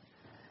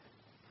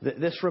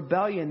 This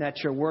rebellion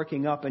that you're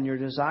working up and your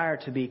desire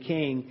to be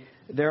king,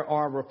 there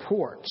are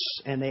reports,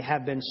 and they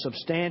have been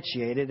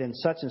substantiated, and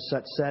such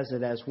says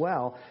it as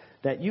well,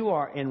 that you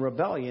are in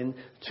rebellion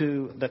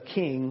to the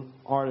king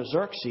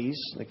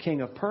Artaxerxes, the king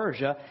of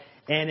Persia,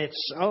 And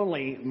it's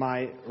only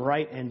my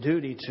right and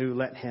duty to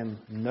let him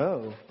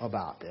know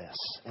about this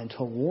and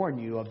to warn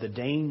you of the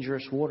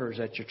dangerous waters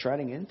that you're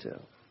treading into.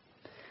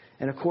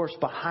 And of course,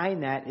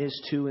 behind that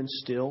is to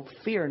instill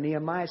fear.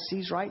 Nehemiah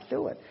sees right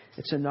through it.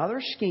 It's another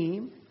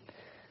scheme.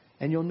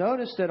 And you'll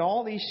notice that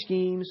all these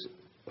schemes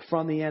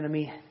from the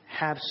enemy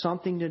have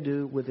something to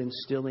do with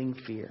instilling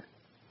fear.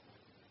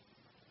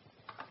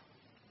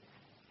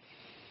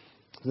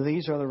 So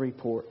these are the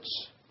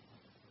reports.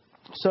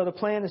 So the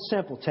plan is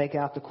simple. Take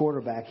out the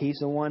quarterback. He's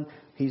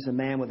the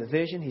man with a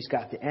vision. He's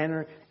got the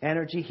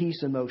energy. He's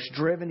the most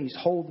driven. He's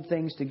holding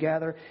things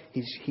together.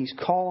 He's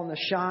calling the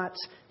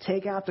shots.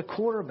 Take out the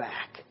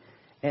quarterback.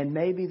 And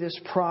maybe this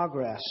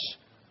progress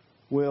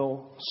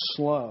will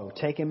slow.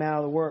 Take him out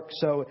of the work.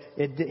 So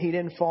he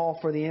didn't fall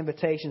for the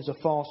invitations of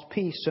false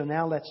peace. So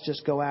now let's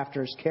just go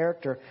after his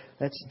character.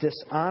 Let's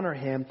dishonor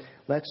him.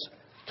 Let's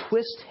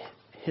twist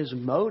his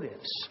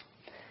motives.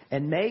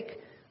 And make,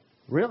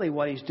 really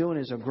what he's doing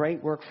is a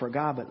great work for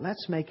God, but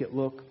let's make it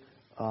look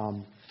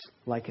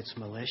like it's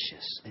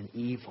malicious and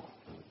evil.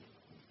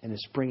 And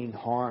it's bringing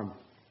harm.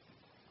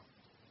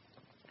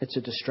 It's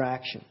a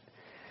distraction.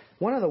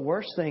 One of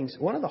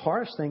the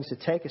hardest things to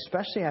take,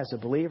 especially as a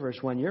believer,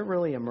 is when you're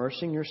really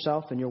immersing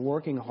yourself and you're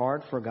working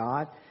hard for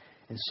God,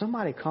 and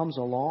somebody comes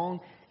along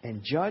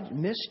and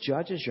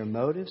misjudges your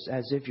motives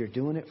as if you're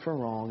doing it for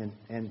wrong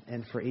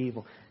and for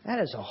evil. That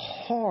is a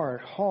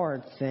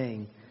hard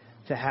thing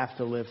to have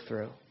to live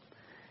through.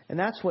 And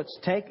that's what's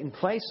taken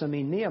place. I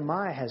mean,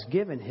 Nehemiah has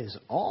given his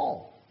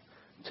all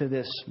to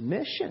this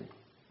mission,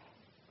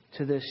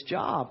 to this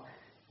job.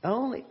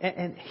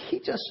 And he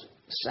just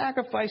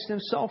sacrificed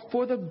himself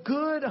for the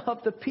good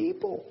of the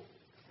people.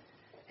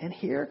 And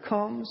here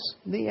comes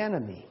the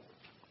enemy,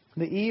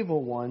 the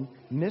evil one,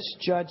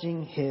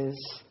 misjudging his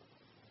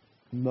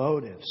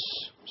motives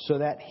so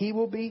that he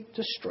will be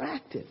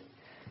distracted.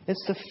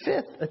 It's the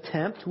fifth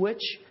attempt,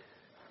 which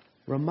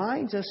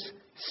reminds us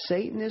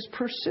Satan is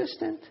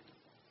persistent.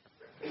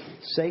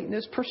 Satan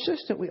is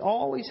persistent. We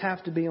always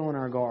have to be on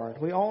our guard.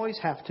 We always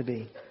have to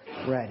be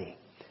ready.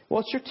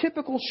 Well, it's your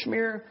typical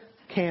smear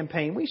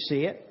campaign. We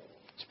see it,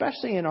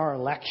 especially in our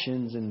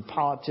elections and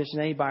politicians,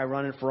 anybody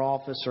running for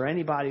office or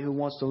anybody who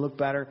wants to look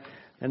better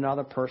than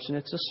another person.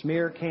 It's a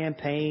smear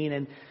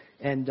campaign,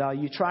 and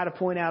you try to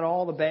point out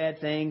all the bad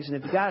things. And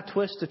if you've got to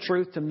twist the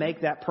truth to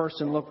make that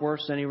person look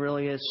worse than he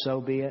really is, so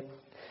be it.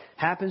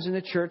 Happens in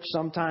the church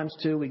sometimes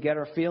too. We get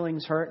our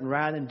feelings hurt, and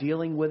rather than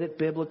dealing with it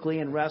biblically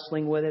and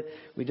wrestling with it,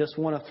 we just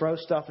want to throw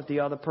stuff at the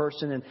other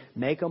person and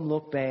make them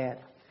look bad.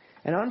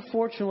 And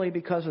unfortunately,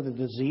 because of the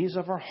disease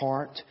of our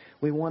heart,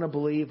 we want to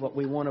believe what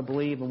we want to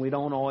believe, and we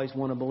don't always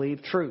want to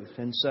believe truth.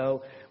 And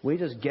so we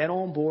just get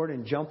on board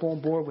and jump on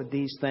board with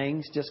these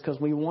things just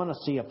because we want to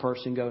see a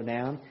person go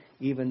down,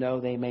 even though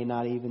they may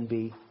not even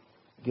be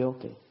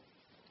guilty.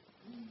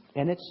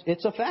 And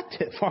it's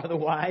effective.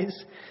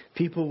 Otherwise,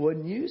 people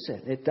wouldn't use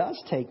it. It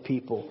does take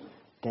people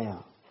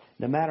down.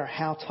 No matter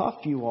how tough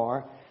you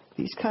are,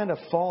 these kind of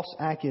false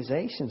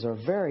accusations are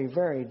very,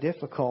 very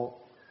difficult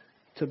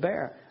to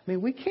bear. I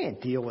mean, we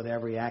can't deal with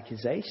every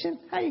accusation.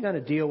 How are you going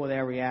to deal with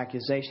every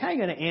accusation? How are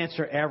you going to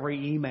answer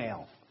every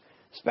email?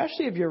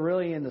 Especially if you're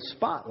really in the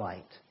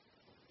spotlight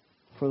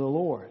for the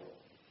Lord.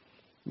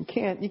 You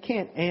can't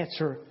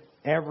answer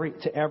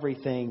to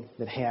everything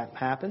that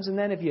happens. And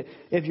then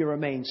if you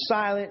remain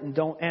silent and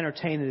don't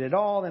entertain it at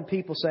all, then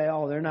people say,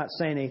 oh, they're not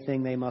saying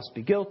anything, they must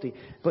be guilty.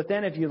 But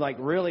then if you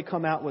really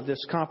come out with this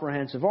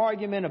comprehensive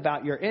argument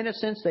about your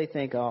innocence, they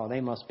think, oh,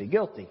 they must be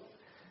guilty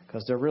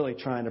because they're really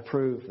trying to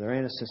prove their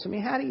innocence. I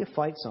mean, how do you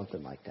fight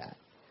something like that?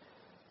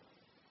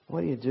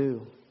 What do you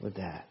do with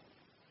that?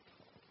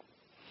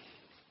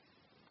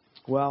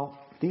 Well,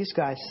 these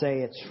guys say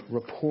it's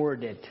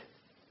reported.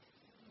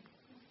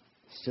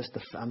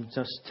 I'm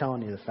just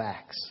telling you the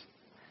facts.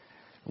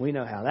 We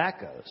know how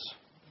that goes.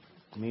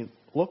 I mean,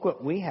 look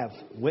what we have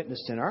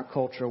witnessed in our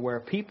culture where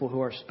people who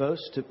are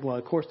supposed to, well,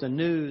 of course, the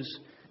news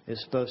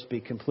is supposed to be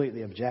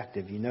completely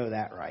objective. You know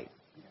that, right?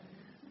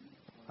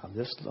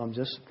 I'm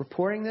just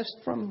reporting this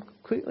from a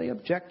completely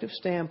objective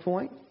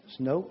standpoint. There's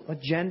no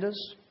agendas.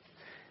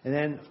 And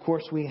then, of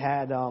course, we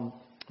had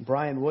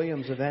Brian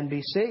Williams of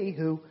NBC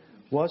who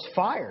was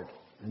fired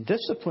and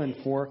disciplined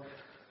for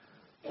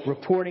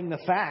reporting the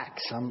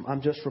facts.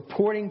 I'm just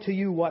reporting to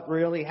you what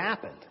really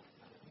happened.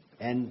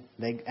 And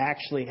they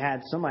actually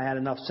somebody had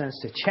enough sense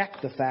to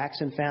check the facts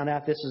and found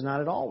out this is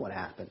not at all what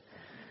happened.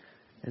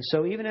 And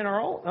so even in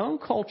our own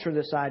culture,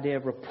 this idea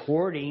of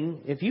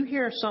reporting, if you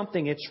hear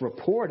something, it's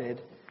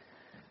reported,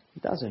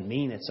 it doesn't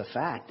mean it's a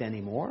fact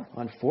anymore,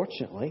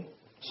 unfortunately.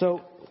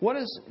 So what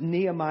does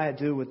Nehemiah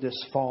do with this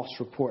false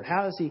report?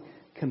 How does he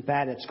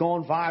combat it? It's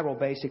going viral,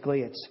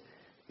 basically.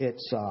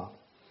 It's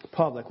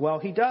public. Well,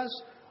 he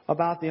does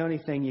about the only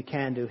thing you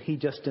can do. He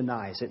just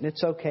denies it. And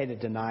it's okay to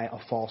deny a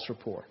false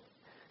report.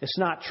 It's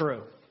not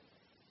true.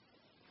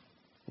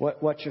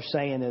 What you're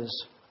saying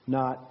is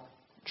not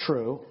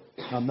true.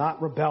 I'm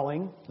not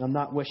rebelling. I'm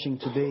not wishing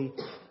to be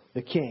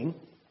the king.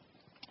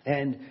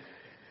 And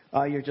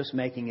you're just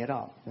making it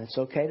up. It's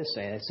okay to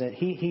say it.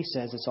 He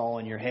says it's all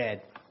in your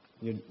head.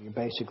 You're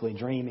basically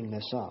dreaming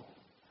this up,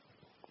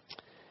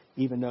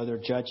 even though they're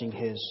judging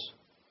his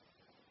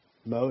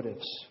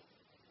motives.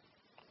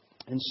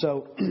 And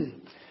so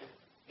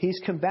he's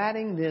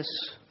combating this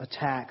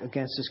attack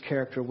against his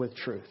character with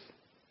truth.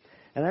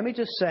 And let me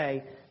just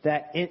say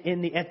that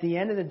at the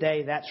end of the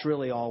day, that's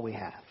really all we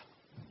have.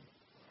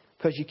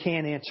 Because you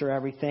can't answer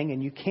everything,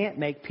 and you can't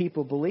make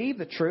people believe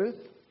the truth.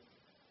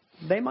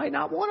 They might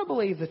not want to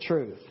believe the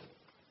truth.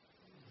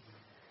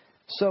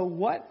 So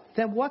what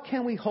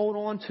can we hold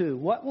on to?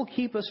 What will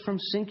keep us from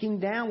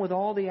sinking down with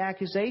all the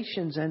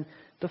accusations and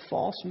the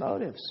false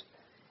motives?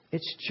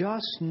 It's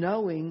just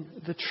knowing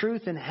the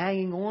truth and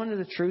hanging on to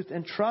the truth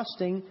and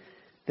trusting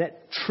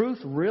that truth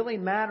really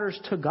matters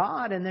to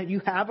God and that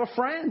you have a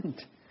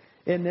friend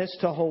in this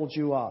to hold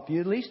you up.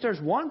 At least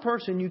there's one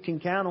person you can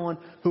count on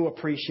who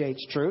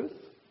appreciates truth.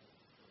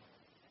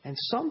 And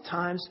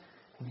sometimes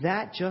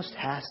that just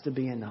has to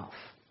be enough.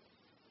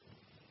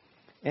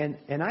 And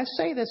I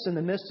say this in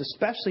the midst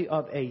especially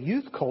of a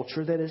youth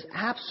culture that is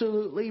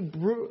absolutely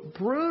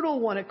brutal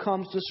when it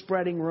comes to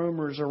spreading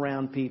rumors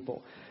around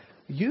people.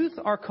 Youth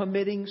are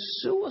committing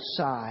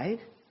suicide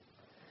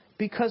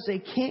because they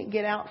can't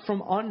get out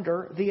from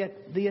under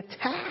the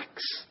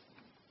attacks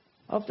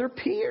of their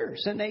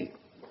peers. And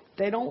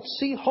they don't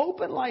see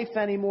hope in life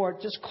anymore.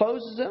 It just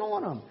closes in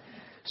on them.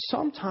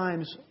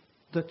 Sometimes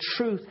the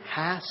truth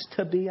has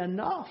to be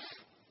enough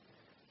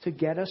to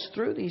get us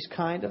through these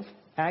kind of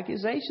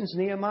accusations.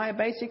 Nehemiah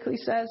basically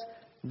says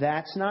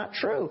that's not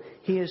true.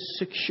 He is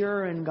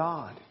secure in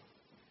God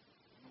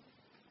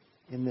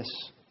in this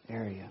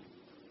area.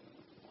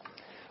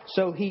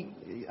 So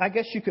I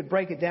guess you could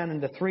break it down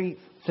into three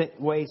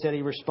ways that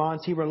he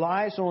responds. He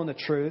relies on the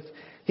truth.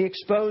 He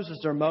exposes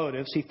their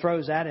motives. He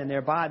throws that in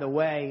there. By the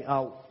way,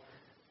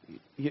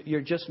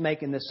 you're just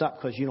making this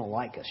up because you don't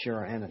like us. You're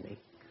our enemy.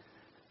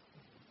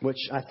 Which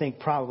I think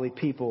probably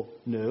people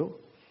knew.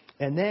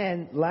 And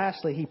then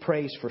lastly, he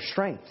prays for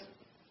strength.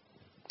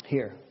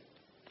 Here,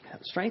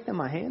 strengthen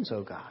my hands,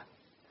 O God.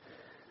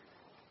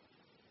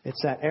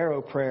 It's that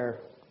arrow prayer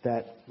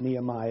that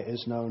Nehemiah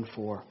is known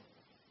for.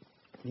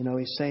 You know,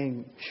 he's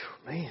saying,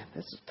 man,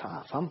 this is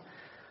tough.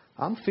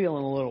 I'm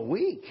feeling a little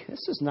weak. This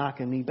is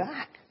knocking me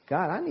back.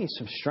 God, I need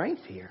some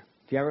strength here.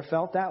 Have you ever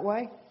felt that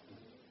way?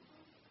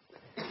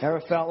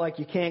 Ever felt like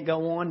you can't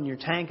go on and your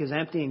tank is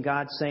empty and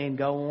God's saying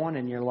go on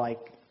and you're like,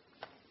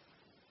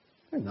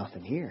 there's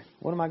nothing here.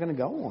 What am I going to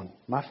go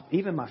on?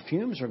 Even my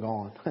fumes are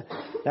gone.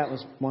 That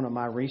was one of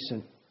my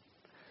recent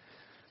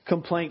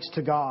complaints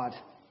to God.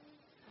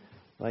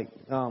 Like,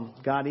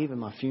 God, even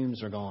my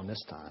fumes are gone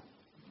this time.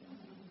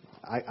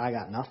 I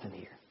got nothing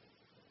here.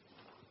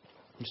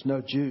 There's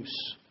no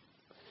juice.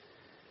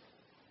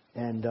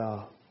 And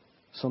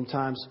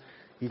sometimes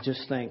you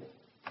just think,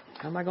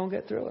 how am I going to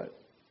get through it?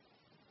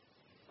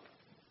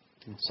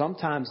 And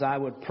sometimes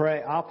I'll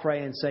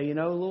pray and say, you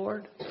know,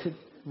 Lord,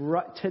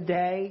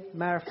 today,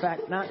 matter of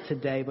fact, not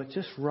today, but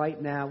just right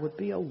now would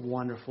be a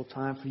wonderful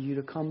time for you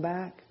to come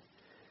back.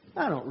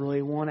 I don't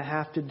really want to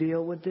have to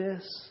deal with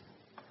this.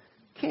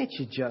 Can't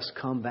you just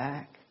come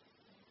back?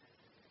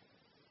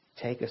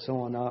 Take us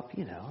on up.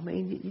 You know, I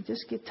mean, you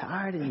just get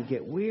tired and you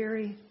get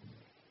weary.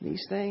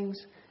 These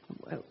things.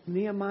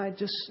 Nehemiah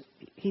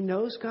he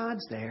knows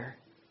God's there.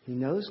 He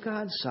knows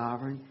God's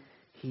sovereign.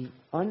 He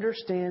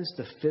understands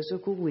the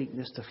physical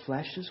weakness. The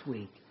flesh is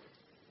weak.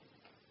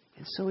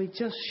 And so he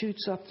just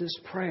shoots up this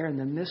prayer in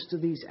the midst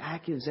of these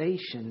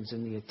accusations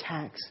and the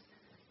attacks.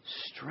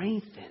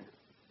 Strengthen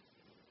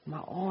my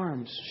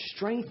arms.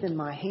 Strengthen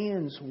my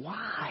hands.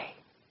 Why?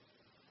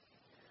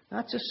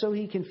 Not just so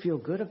he can feel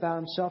good about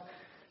himself,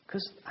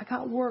 because I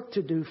got work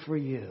to do for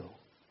you.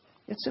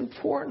 It's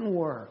important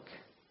work.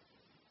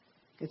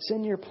 It's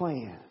in your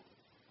plan.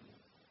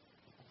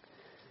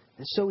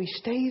 And so he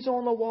stays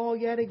on the wall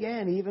yet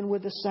again, even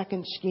with the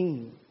second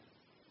scheme.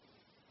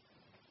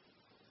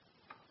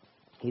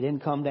 He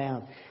didn't come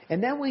down.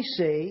 And then we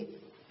see,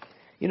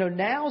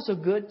 now's a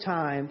good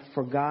time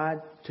for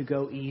God to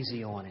go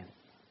easy on him.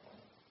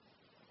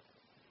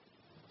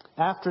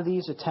 After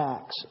these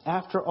attacks,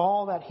 after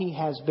all that he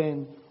has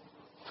been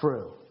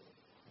through.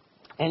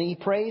 And he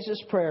prays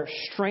this prayer,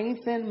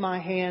 strengthen my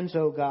hands,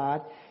 O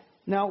God.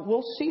 Now,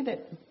 we'll see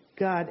that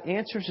God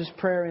answers his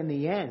prayer in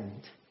the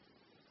end.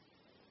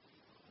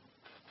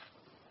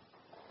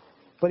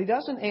 But he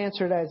doesn't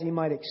answer it as he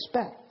might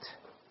expect.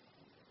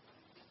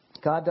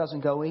 God doesn't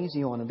go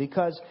easy on him.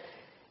 Because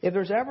if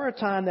there's ever a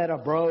time that a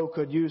bro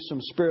could use some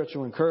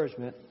spiritual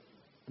encouragement,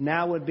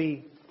 now would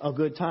be a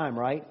good time,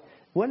 right?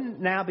 Wouldn't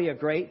now be a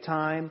great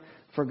time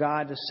for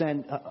God to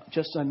send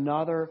just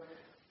another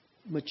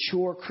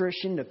mature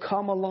Christian to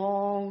come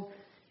along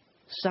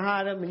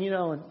side him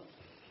and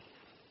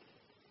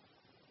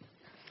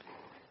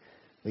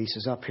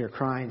Lisa's up here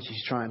crying.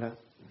 She's trying to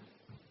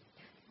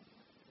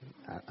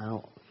I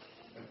don't.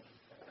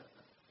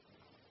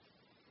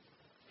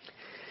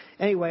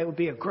 Anyway, it would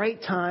be a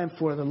great time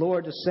for the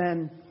Lord to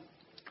send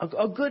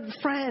a good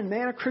friend,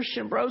 man, a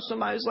Christian bro,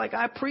 somebody who's like,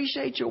 I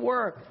appreciate your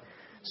work.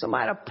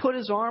 Somebody to put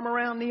his arm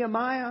around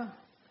Nehemiah.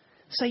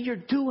 Say, you're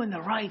doing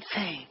the right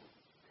thing.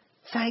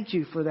 Thank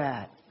you for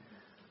that.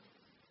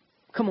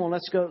 Come on,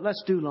 let's go.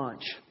 Let's do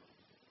lunch.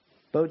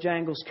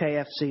 Bojangles,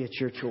 KFC, it's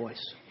your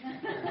choice.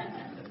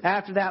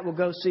 After that, we'll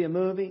go see a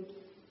movie.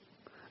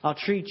 I'll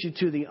treat you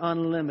to the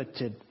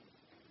unlimited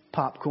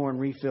popcorn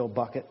refill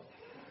bucket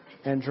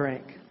and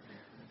drink.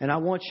 And I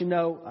want you to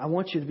know, I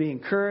want you to be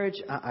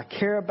encouraged. I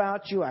care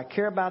about you. I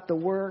care about the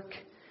work.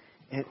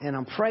 And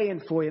I'm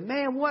praying for you.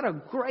 Man, what a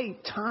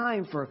great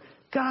time for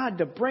God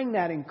to bring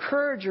that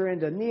encourager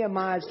into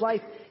Nehemiah's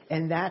life.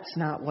 And that's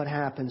not what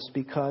happens,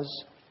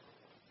 because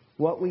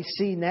what we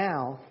see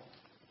now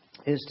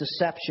is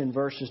deception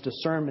versus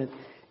discernment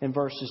in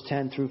verses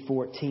 10 through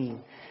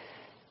 14.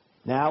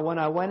 Now, when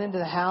I went into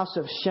the house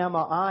of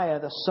Shemaiah,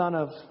 the son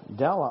of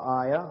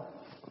Delaiah,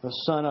 the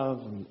son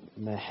of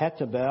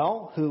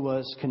Mehetabel, who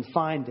was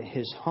confined to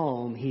his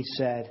home, he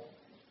said,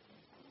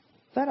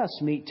 "Let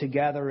us meet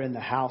together in the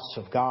house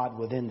of God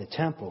within the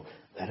temple.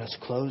 Let us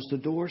close the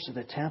doors of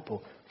the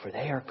temple, for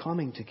they are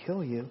coming to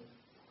kill you.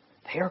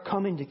 They are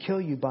coming to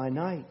kill you by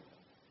night."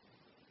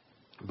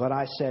 But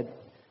I said,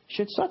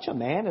 "Should such a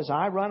man as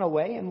I run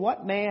away? And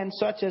what man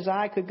such as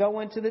I could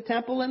go into the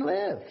temple and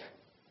live?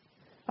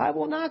 I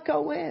will not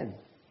go in."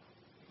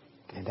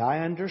 And I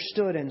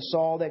understood and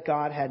saw that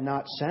God had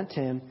not sent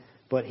him,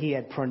 but he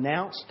had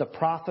pronounced the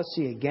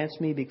prophecy against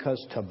me,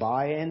 because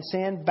Tobiah and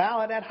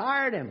Sanballat had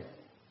hired him.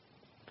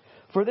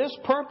 For this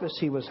purpose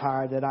he was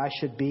hired, that I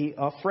should be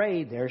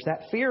afraid. There's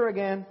that fear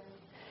again.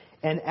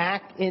 And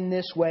act in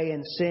this way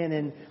and sin,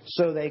 and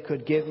so they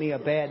could give me a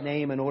bad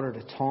name in order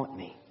to taunt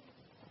me.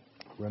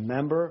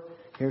 Remember,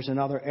 here's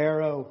another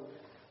arrow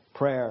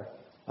prayer.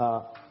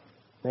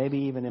 Maybe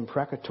even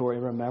imprecatory.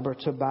 Remember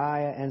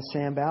Tobiah and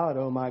Sanballat,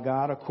 O my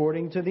God,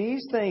 according to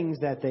these things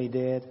that they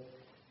did.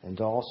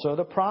 And also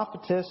the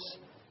prophetess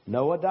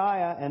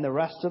Noadiah and the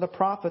rest of the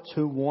prophets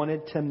who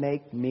wanted to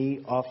make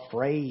me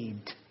afraid.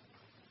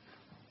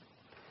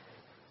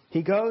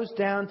 He goes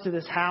down to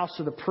this house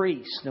of the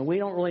priest. Now, we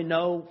don't really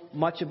know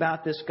much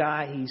about this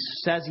guy. He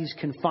says he's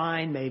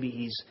confined. Maybe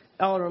he's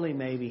elderly.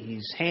 Maybe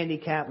he's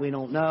handicapped. We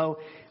don't know.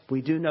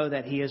 We do know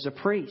that he is a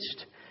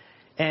priest.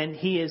 And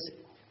he is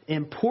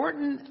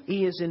important.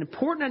 He is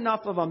important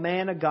enough of a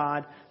man of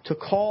God to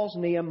cause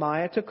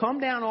Nehemiah to come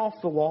down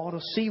off the wall to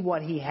see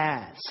what he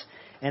has.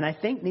 And I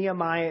think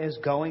Nehemiah is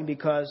going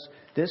because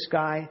this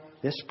guy,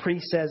 this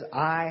priest, says,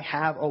 "I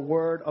have a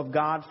word of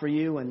God for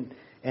you."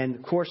 And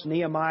of course,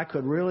 Nehemiah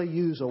could really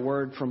use a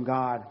word from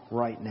God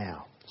right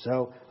now.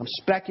 So I'm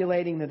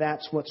speculating that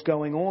that's what's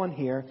going on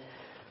here.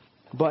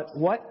 But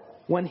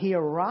when he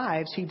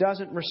arrives, he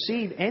doesn't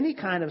receive any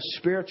kind of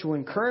spiritual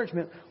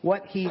encouragement.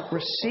 What he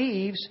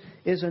receives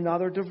is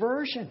another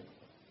diversion.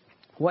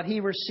 What he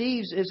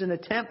receives is an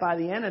attempt by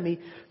the enemy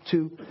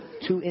to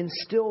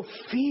instill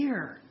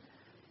fear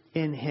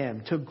in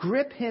him, to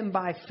grip him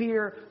by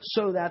fear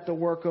so that the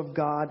work of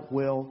God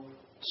will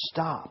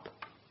stop.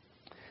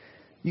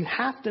 You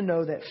have to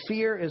know that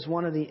fear is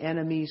one of the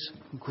enemy's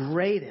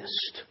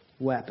greatest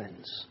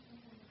weapons.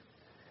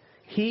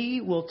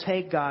 He will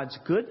take God's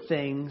good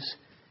things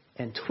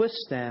and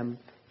twist them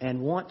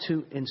and want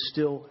to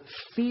instill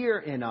fear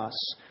in us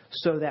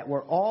so that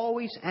we're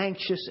always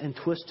anxious and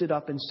twisted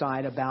up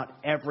inside about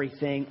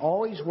everything,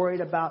 always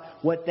worried about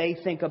what they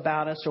think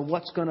about us or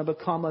what's going to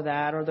become of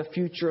that or the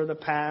future or the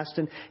past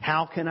and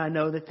how can I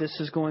know that this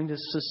is going to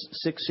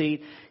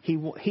succeed. He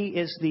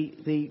is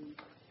the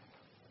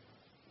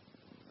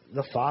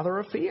father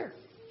of fear,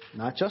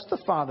 not just the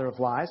father of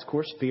lies. Of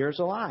course, fear is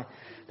a lie.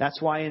 That's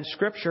why in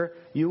Scripture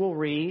you will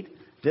read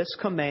this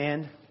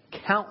command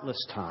countless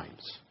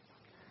times.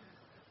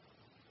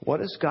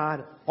 What is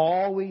God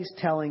always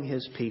telling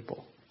His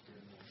people?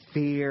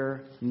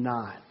 Fear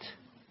not.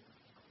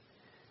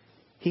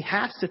 He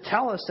has to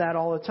tell us that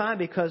all the time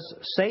because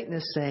Satan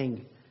is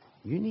saying,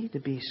 you need to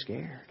be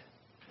scared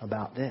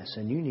about this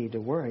and you need to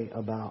worry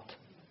about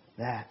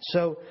that.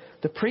 So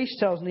the priest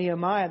tells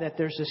Nehemiah that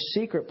there's a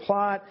secret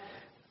plot.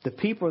 The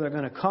people are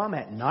going to come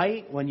at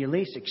night when you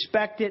least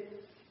expect it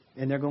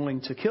and they're going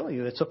to kill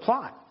you. It's a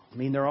plot. I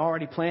mean, they're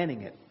already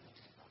planning it.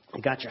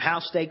 You got your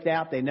house staked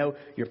out. They know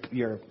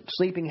your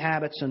sleeping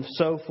habits and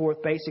so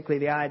forth. Basically,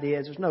 the idea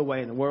is there's no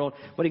way in the world.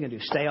 What are you going to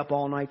do? Stay up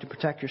all night to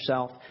protect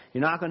yourself?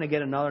 You're not going to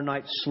get another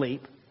night's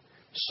sleep.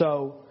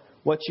 So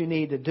what you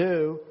need to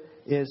do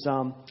is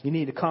you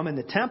need to come in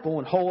the temple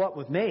and hole up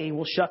with me.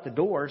 We'll shut the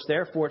doors.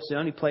 Therefore, it's the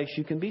only place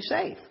you can be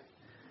safe.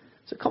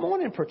 So come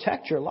on and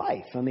protect your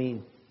life. I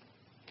mean,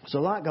 there's a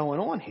lot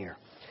going on here.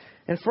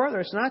 And further,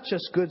 it's not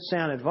just good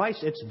sound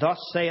advice. It's thus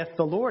saith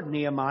the Lord,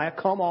 Nehemiah,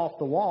 come off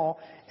the wall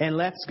and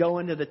let's go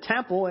into the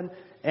temple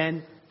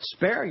and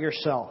spare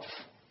yourself.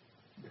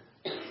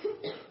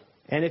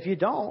 And if you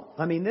don't,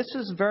 I mean, this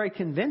is very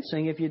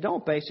convincing. If you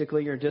don't,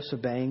 basically, you're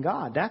disobeying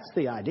God. That's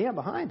the idea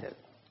behind it.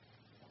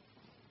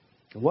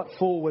 What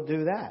fool would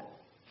do that?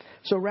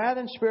 So rather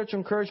than spiritual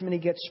encouragement, he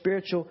gets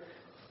spiritual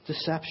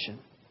deception.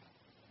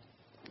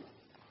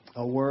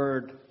 A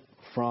word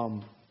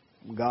from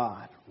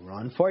God.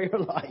 Run for your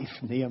life,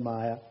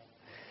 Nehemiah.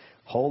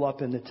 Hole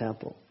up in the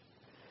temple.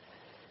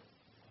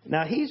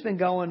 Now, he's been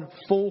going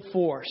full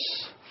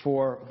force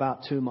for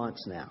about 2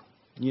 months now.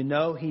 You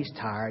know he's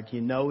tired.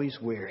 You know he's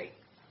weary.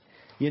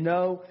 You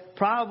know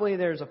probably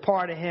there's a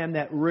part of him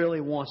that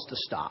really wants to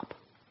stop.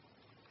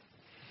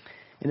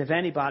 And if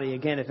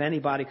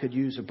anybody could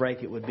use a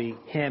break, it would be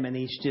him. And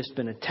he's just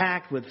been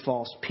attacked with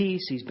false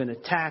peace. He's been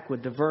attacked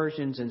with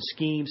diversions and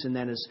schemes. And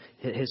then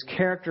his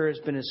character has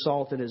been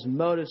assaulted. His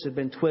motives have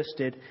been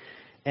twisted.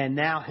 And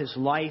now his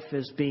life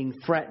is being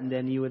threatened.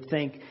 And you would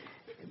think,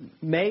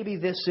 maybe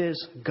this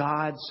is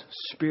God's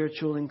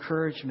spiritual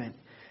encouragement.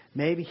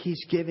 Maybe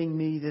he's giving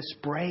me this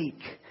break.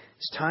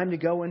 It's time to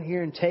go in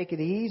here and take it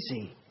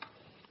easy.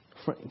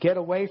 Get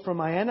away from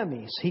my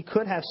enemies. He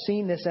could have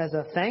seen this as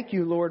a thank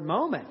you, Lord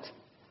moment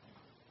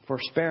for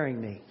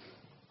sparing me.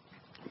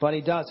 But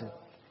he doesn't.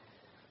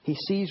 He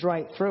sees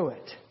right through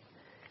it.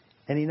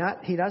 And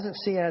he doesn't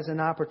see it as an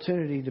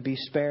opportunity to be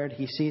spared.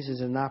 He sees it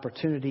as an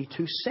opportunity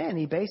to sin.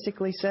 He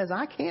basically says,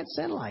 I can't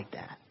sin like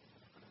that.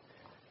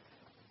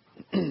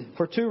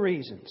 For 2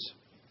 reasons.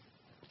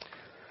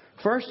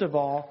 First of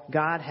all,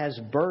 God has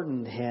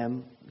burdened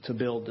him to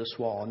build this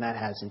wall, and that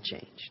hasn't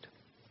changed.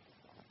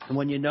 And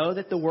when you know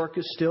that the work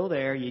is still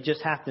there, you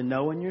just have to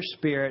know in your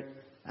spirit,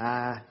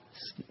 as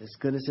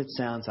good as it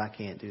sounds, I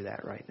can't do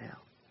that right now.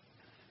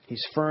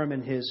 He's firm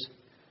in his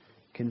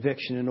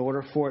conviction. In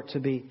order for it to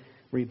be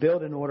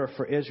rebuilt, in order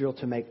for Israel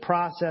to make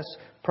progress,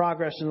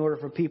 in order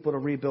for people to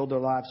rebuild their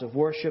lives of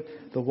worship,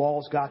 the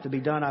wall's got to be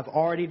done. I've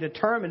already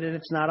determined it.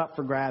 It's not up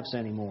for grabs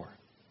anymore.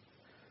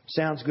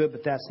 Sounds good,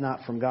 but that's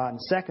not from God.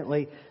 And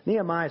secondly,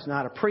 Nehemiah's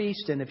not a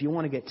priest. And if you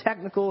want to get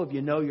technical, if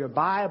you know your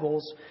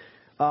Bibles,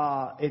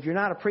 if you're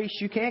not a priest,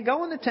 you can't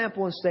go in the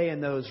temple and stay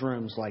in those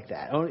rooms like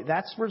that.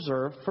 That's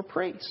reserved for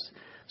priests.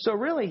 So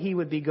really, he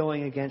would be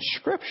going against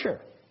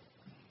Scripture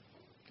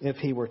if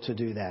he were to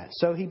do that.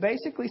 So he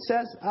basically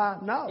says,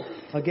 no.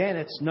 Again,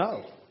 it's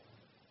no.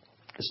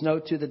 It's no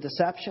to the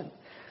deception.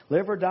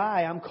 Live or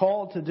die, I'm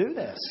called to do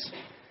this.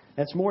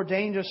 It's more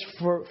dangerous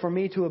for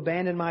me to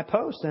abandon my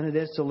post than it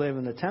is to live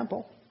in the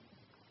temple.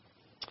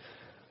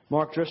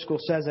 Mark Driscoll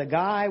says, a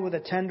guy with a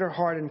tender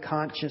heart and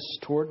conscience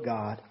toward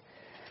God,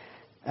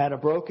 at a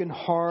broken,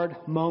 hard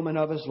moment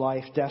of his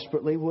life,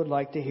 desperately would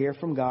like to hear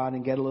from God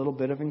and get a little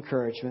bit of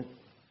encouragement.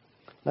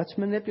 Let's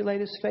manipulate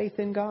his faith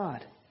in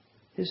God,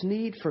 his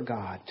need for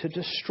God, to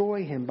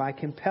destroy him by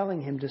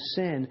compelling him to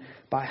sin,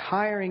 by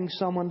hiring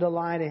someone to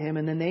lie to him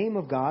in the name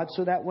of God,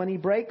 so that when he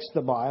breaks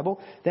the Bible,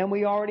 then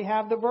we already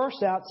have the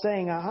verse out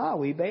saying, aha,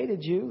 we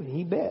baited you, and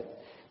he bit.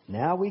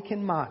 Now we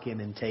can mock him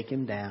and take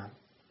him down.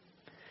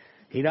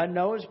 He doesn't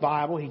know his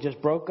Bible. He just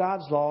broke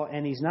God's law,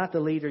 and he's not the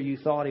leader you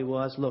thought he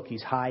was. Look,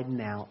 he's hiding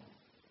out.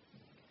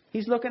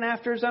 He's looking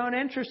after his own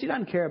interest. He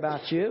doesn't care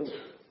about you.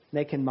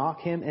 They can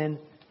mock him and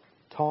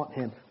taunt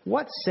him.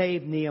 What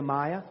saved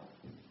Nehemiah?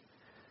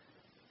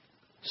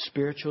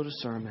 Spiritual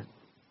discernment.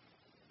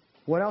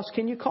 What else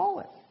can you call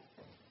it?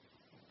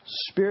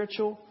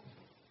 Spiritual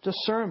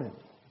discernment.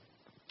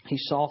 He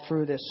saw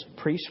through this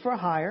priest for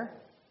hire.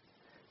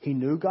 He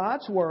knew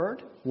God's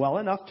word well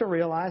enough to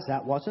realize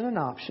that wasn't an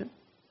option.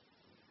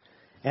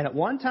 And at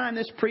one time,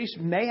 this priest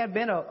may have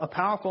been a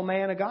powerful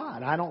man of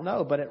God. I don't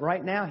know. But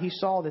right now, he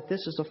saw that this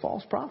is a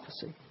false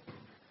prophecy.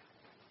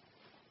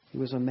 He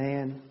was a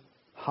man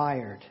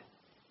hired.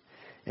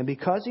 And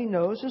because he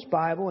knows his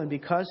Bible and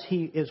because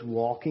he is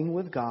walking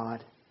with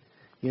God,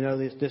 you know,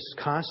 this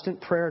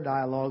constant prayer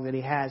dialogue that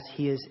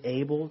he is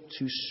able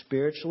to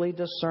spiritually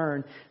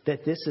discern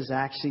that this is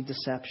actually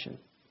deception.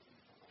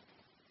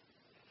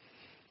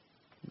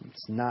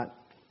 It's not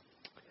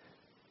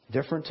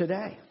different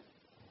today.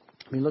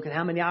 I mean, look at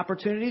how many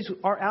opportunities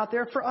are out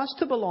there for us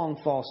to belong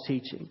false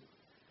teaching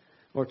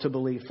or to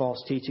believe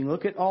false teaching.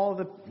 Look at all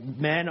the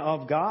men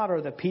of God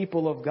or the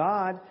people of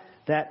God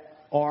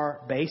that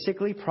are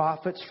basically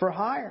prophets for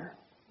hire,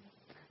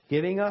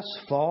 giving us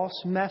false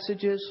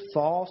messages,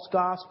 false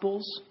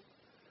gospels,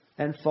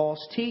 and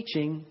false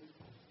teaching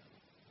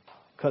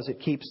because it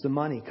keeps the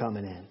money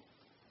coming in.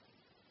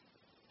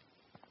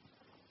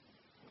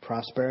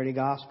 Prosperity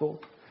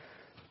gospel.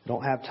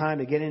 Don't have time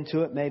to get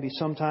into it, maybe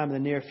sometime in the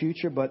near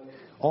future, but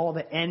all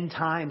the end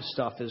time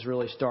stuff is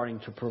really starting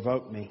to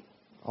provoke me.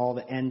 All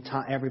the end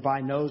time,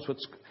 everybody knows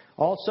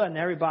all of a sudden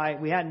everybody,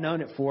 we hadn't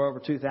known it for over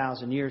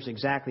 2,000 years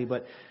exactly,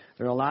 but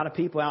there are a lot of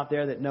people out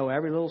there that know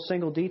every little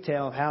single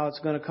detail of how it's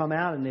going to come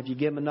out, and if you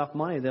give them enough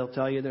money, they'll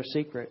tell you their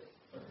secret.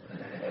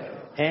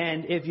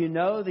 And if you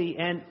know the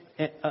end,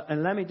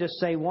 and let me just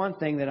say one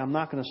thing that I'm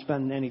not going to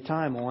spend any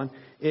time on,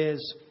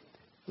 is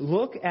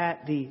look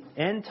at the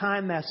end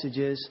time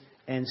messages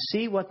and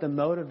see what the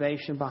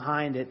motivation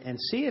behind it, and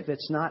see if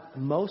it's not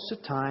most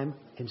of the time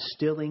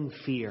instilling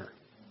fear.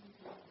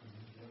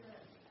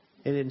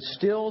 It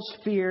instills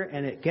fear,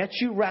 and it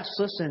gets you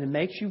restless, and it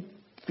makes you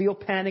feel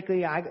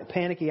panicky. I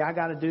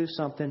got to do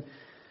something.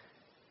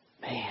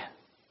 Man,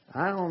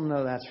 I don't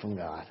know that's from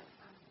God.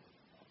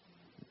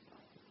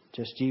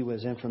 Just gee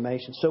whiz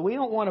information. So we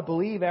don't want to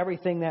believe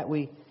everything that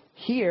we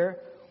hear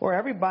or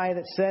everybody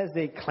that says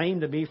they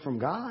claim to be from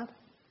God.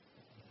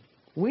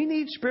 We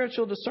need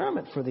spiritual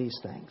discernment for these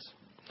things.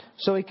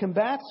 So he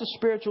combats the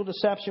spiritual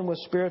deception with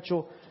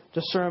spiritual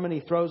discernment. He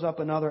throws up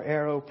another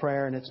arrow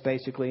prayer, and it's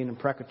basically an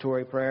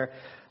imprecatory prayer.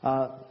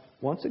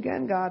 Once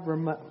again, God,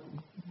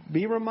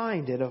 be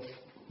reminded of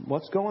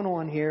what's going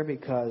on here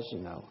because,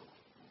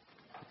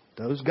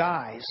 those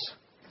guys.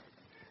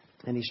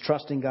 And he's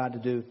trusting God to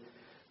do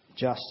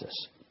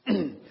justice.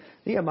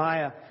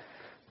 Nehemiah,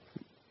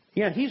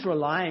 he's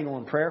relying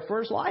on prayer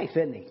for his life,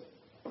 isn't he?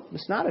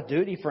 It's not a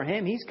duty for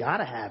him. He's got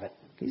to have it.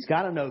 He's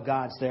got to know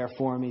God's there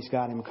for him. He's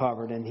got him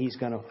covered, and he's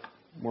going to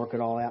work it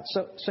all out.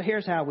 So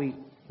here's how we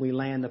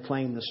land the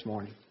plane this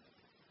morning.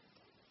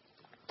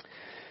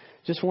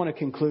 Just want to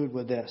conclude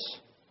with this.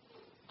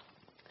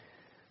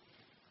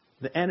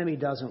 The enemy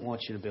doesn't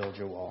want you to build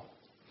your wall.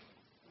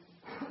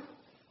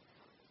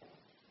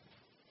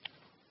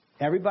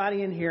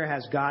 Everybody in here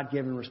has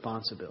God-given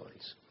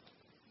responsibilities.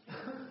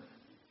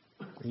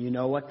 And you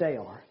know what they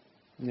are.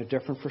 And they're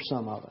different for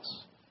some of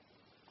us.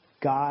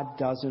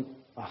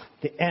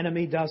 The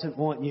enemy doesn't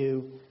want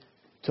you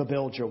to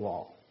build your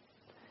wall.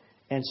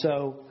 And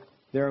so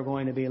there are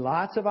going to be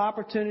lots of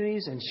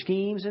opportunities and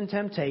schemes and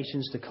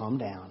temptations to come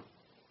down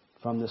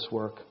from this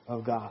work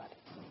of God,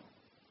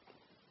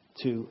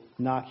 to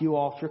knock you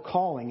off your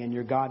calling and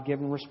your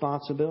God-given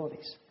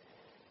responsibilities.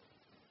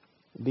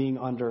 Being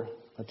under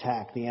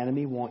attack. The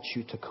enemy wants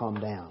you to come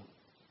down.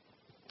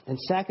 And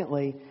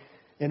secondly,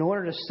 in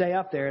order to stay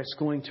up there, it's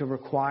going to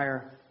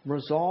require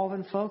resolve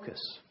and focus.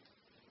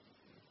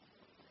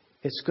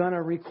 It's going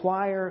to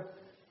require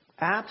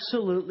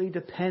absolutely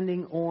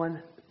depending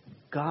on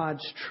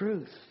God's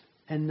truth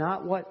and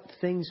not what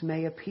things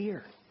may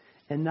appear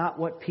and not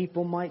what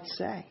people might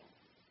say.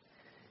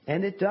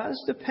 And it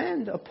does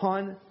depend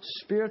upon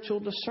spiritual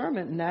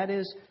discernment, and that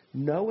is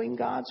knowing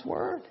God's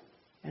Word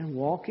and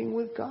walking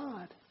with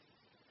God.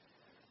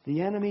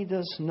 The enemy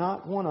does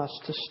not want us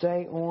to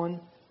stay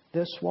on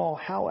this wall.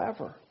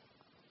 However,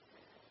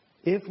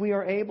 if we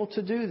are able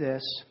to do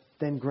this,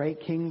 then great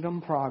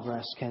kingdom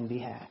progress can be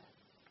had.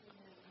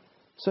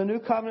 So New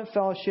Covenant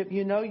Fellowship,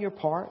 you know your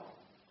part.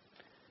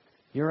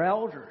 Your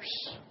elders,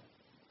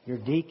 your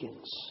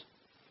deacons,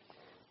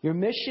 your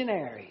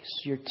missionaries,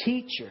 your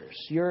teachers,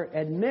 your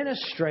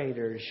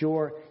administrators,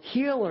 your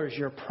healers,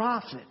 your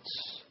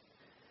prophets,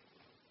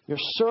 your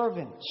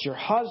servants, your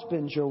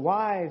husbands, your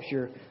wives,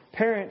 your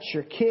parents,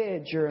 your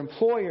kids, your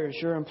employers,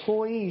 your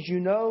employees. You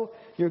know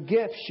your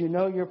gifts. You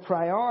know your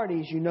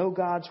priorities. You know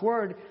God's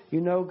Word.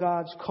 You know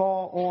God's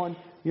call on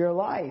your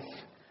life.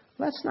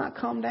 Let's not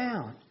come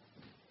down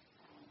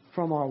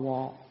from our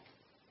wall.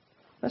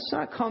 Let's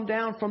not come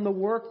down from the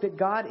work that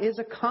God is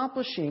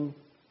accomplishing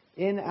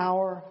in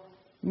our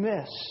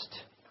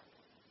midst.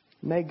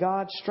 May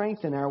God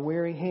strengthen our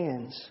weary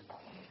hands.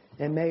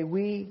 And may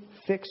we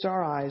fix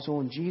our eyes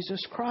on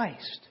Jesus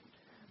Christ,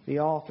 the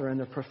author and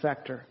the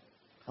perfecter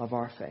of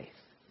our faith.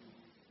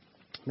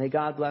 May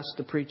God bless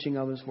the preaching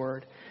of His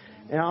Word.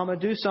 And I'm going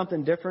to do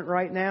something different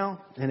right now.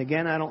 And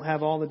again, I don't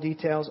have all the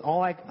details.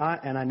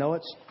 And I know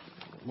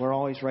we're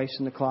always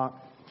racing the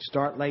clock.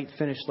 Start late,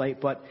 finish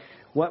late. But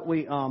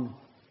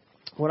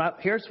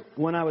here's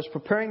when I was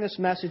preparing this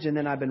message, and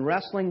then I've been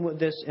wrestling with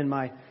this in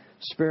my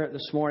spirit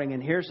this morning.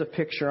 And here's a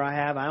picture I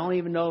have. I don't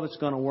even know if it's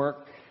going to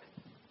work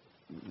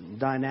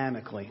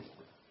dynamically,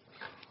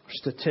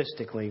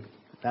 statistically.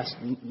 That's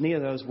neither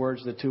of those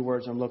words are the two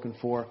words I'm looking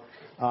for.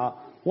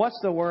 What's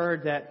the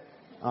word that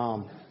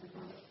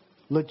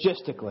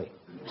logistically?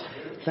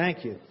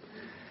 Thank you.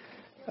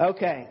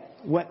 Okay.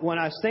 When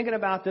I was thinking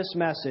about this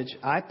message,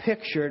 I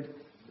pictured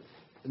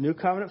New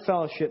Covenant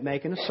Fellowship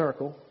making a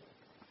circle,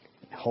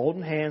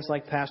 holding hands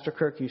like Pastor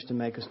Kirk used to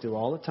make us do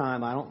all the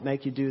time. I don't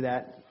make you do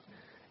that.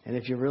 And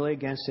if you're really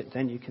against it,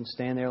 then you can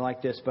stand there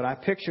like this. But I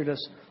pictured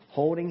us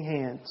holding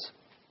hands.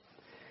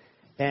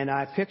 And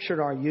I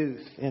pictured our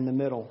youth in the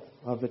middle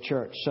of the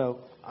church. So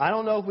I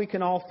don't know if we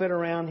can all fit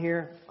around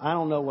here. I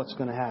don't know what's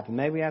going to happen.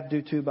 Maybe we have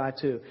to do 2 by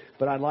 2.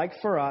 But I'd like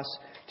for us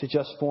to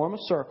just form a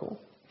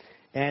circle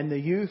and the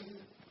youth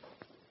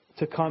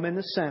to come in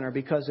the center,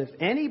 because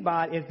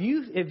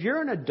if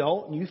you're an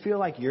adult and you feel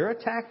like you're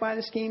attacked by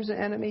the schemes of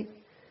the enemy,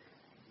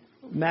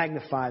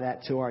 magnify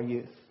that to our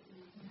youth.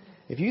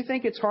 If you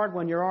think it's hard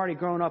when you're already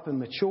grown up and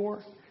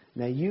mature,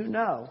 now you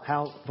know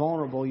how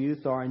vulnerable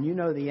youth are, and you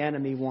know the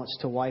enemy wants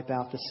to wipe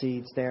out the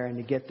seeds there and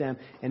to get them.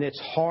 And it's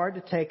hard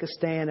to take a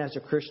stand as a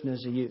Christian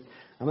as a youth.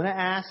 I'm going to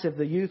ask if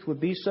the youth would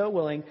be so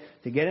willing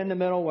to get in the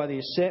middle, whether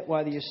you sit,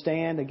 whether you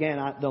stand. Again,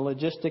 the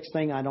logistics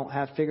thing I don't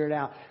have figured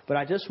out. But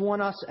I just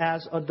want us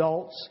as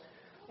adults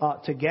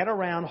to get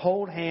around,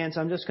 hold hands.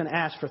 I'm just going to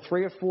ask for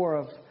 3 or 4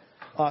 of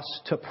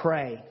us to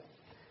pray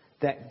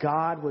that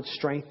God would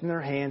strengthen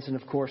their hands.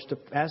 And, of course,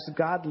 as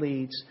God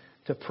leads,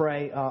 to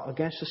pray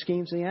against the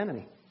schemes of the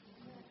enemy.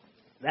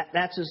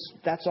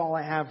 That's all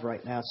I have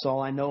right now. It's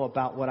all I know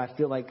about what I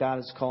feel like God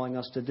is calling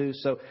us to do.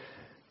 So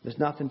there's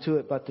nothing to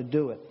it but to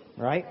do it,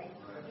 right?